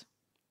groups?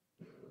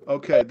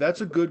 Okay,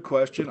 that's a good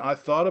question. I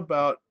thought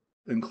about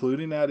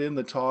including that in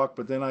the talk,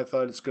 but then I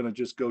thought it's going to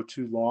just go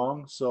too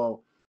long.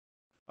 So,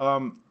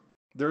 um,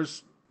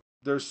 there's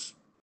there's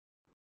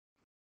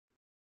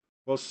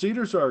well,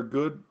 cedars are a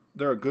good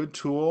they're a good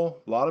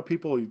tool. A lot of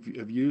people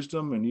have used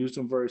them and used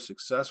them very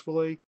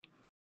successfully.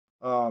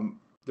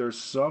 There's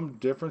some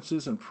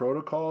differences in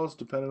protocols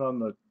depending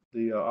on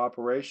the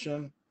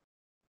operation,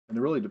 and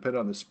they really depend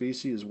on the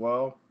species as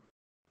well.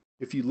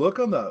 If you look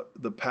on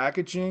the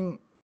packaging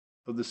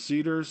of the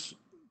cedars,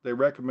 they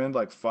recommend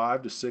like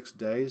 5 to 6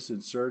 days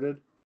inserted.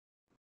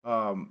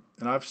 And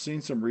I've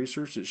seen some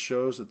research that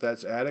shows that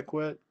that's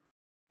adequate,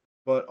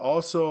 but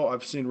also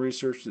I've seen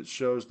research that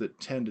shows that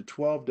 10 to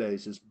 12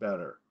 days is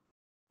better.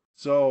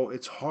 So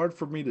it's hard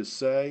for me to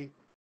say.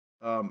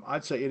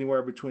 I'd say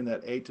anywhere between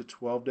that 8 to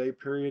 12 day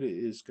period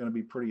is going to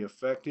be pretty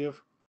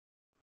effective.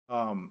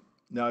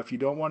 Now, if you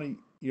don't want to,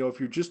 if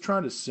you're just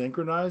trying to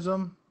synchronize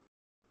them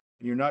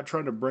and you're not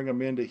trying to bring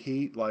them into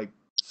heat, like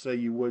say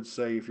you would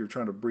say if you're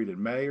trying to breed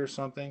in May or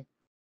something,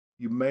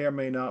 you may or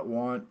may not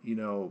want,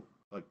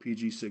 like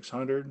PG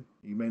 600.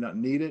 You may not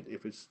need it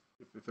if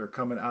they're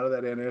coming out of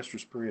that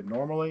anestrus period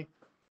normally.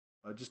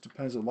 It just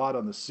depends a lot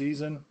on the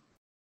season.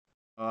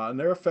 And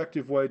they're an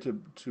effective way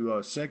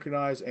to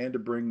synchronize and to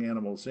bring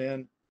animals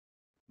in.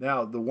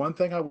 Now, the one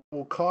thing I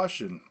will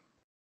caution,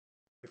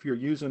 if you're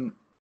using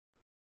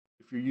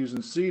if you're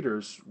using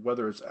cedars,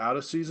 whether it's out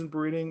of season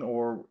breeding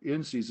or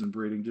in season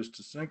breeding, just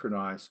to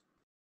synchronize,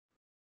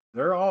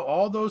 they're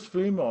all those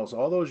females,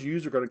 all those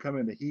ewes are going to come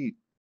into heat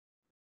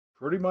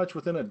pretty much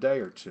within a day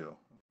or two.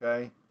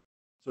 Okay,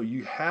 so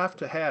you have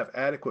to have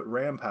adequate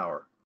ram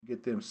power to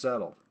get them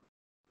settled.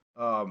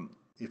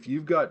 If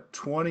you've got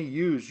 20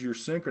 ewes you're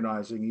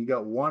synchronizing, you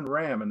got one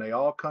ram, and they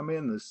all come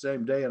in the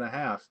same day and a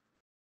half,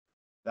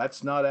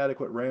 that's not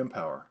adequate ram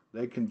power.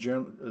 They can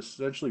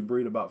essentially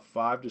breed about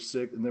 5 to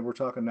 6, and then we're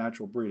talking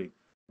natural breeding,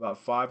 about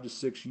 5 to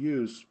 6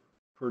 ewes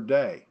per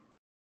day.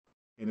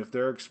 And if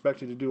they're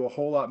expected to do a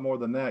whole lot more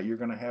than that, you're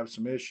going to have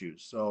some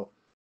issues. So,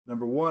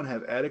 number one,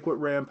 have adequate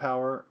ram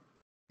power,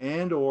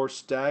 and or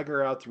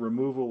stagger out the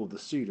removal of the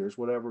cedars,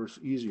 whatever is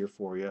easier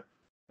for you.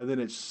 And then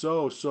it's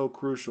so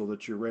crucial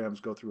that your rams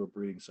go through a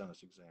breeding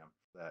census exam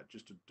for that,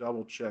 just to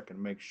double check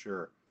and make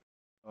sure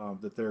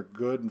that they're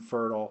good and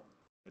fertile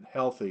and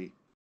healthy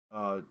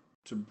uh,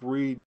 to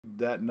breed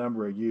that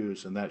number of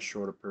ewes in that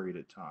short a period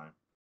of time.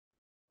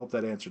 Hope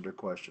that answered your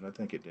question. I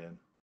think it did.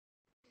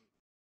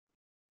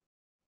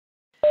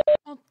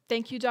 Well,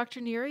 thank you, Dr.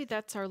 Neary.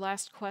 That's our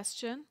last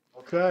question.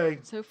 Okay.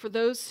 So for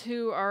those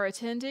who are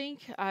attending,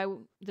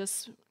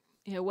 this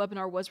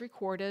webinar was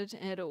recorded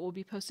and it will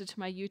be posted to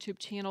my YouTube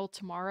channel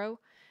tomorrow.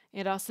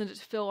 And I'll send it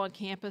to Phil on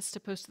campus to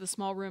post to the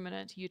Small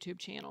Ruminant YouTube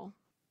channel.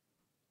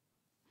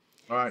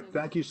 All right.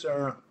 Thank you,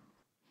 Sarah.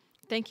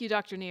 Thank you,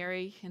 Dr.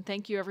 Neary, and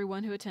thank you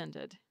everyone who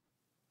attended.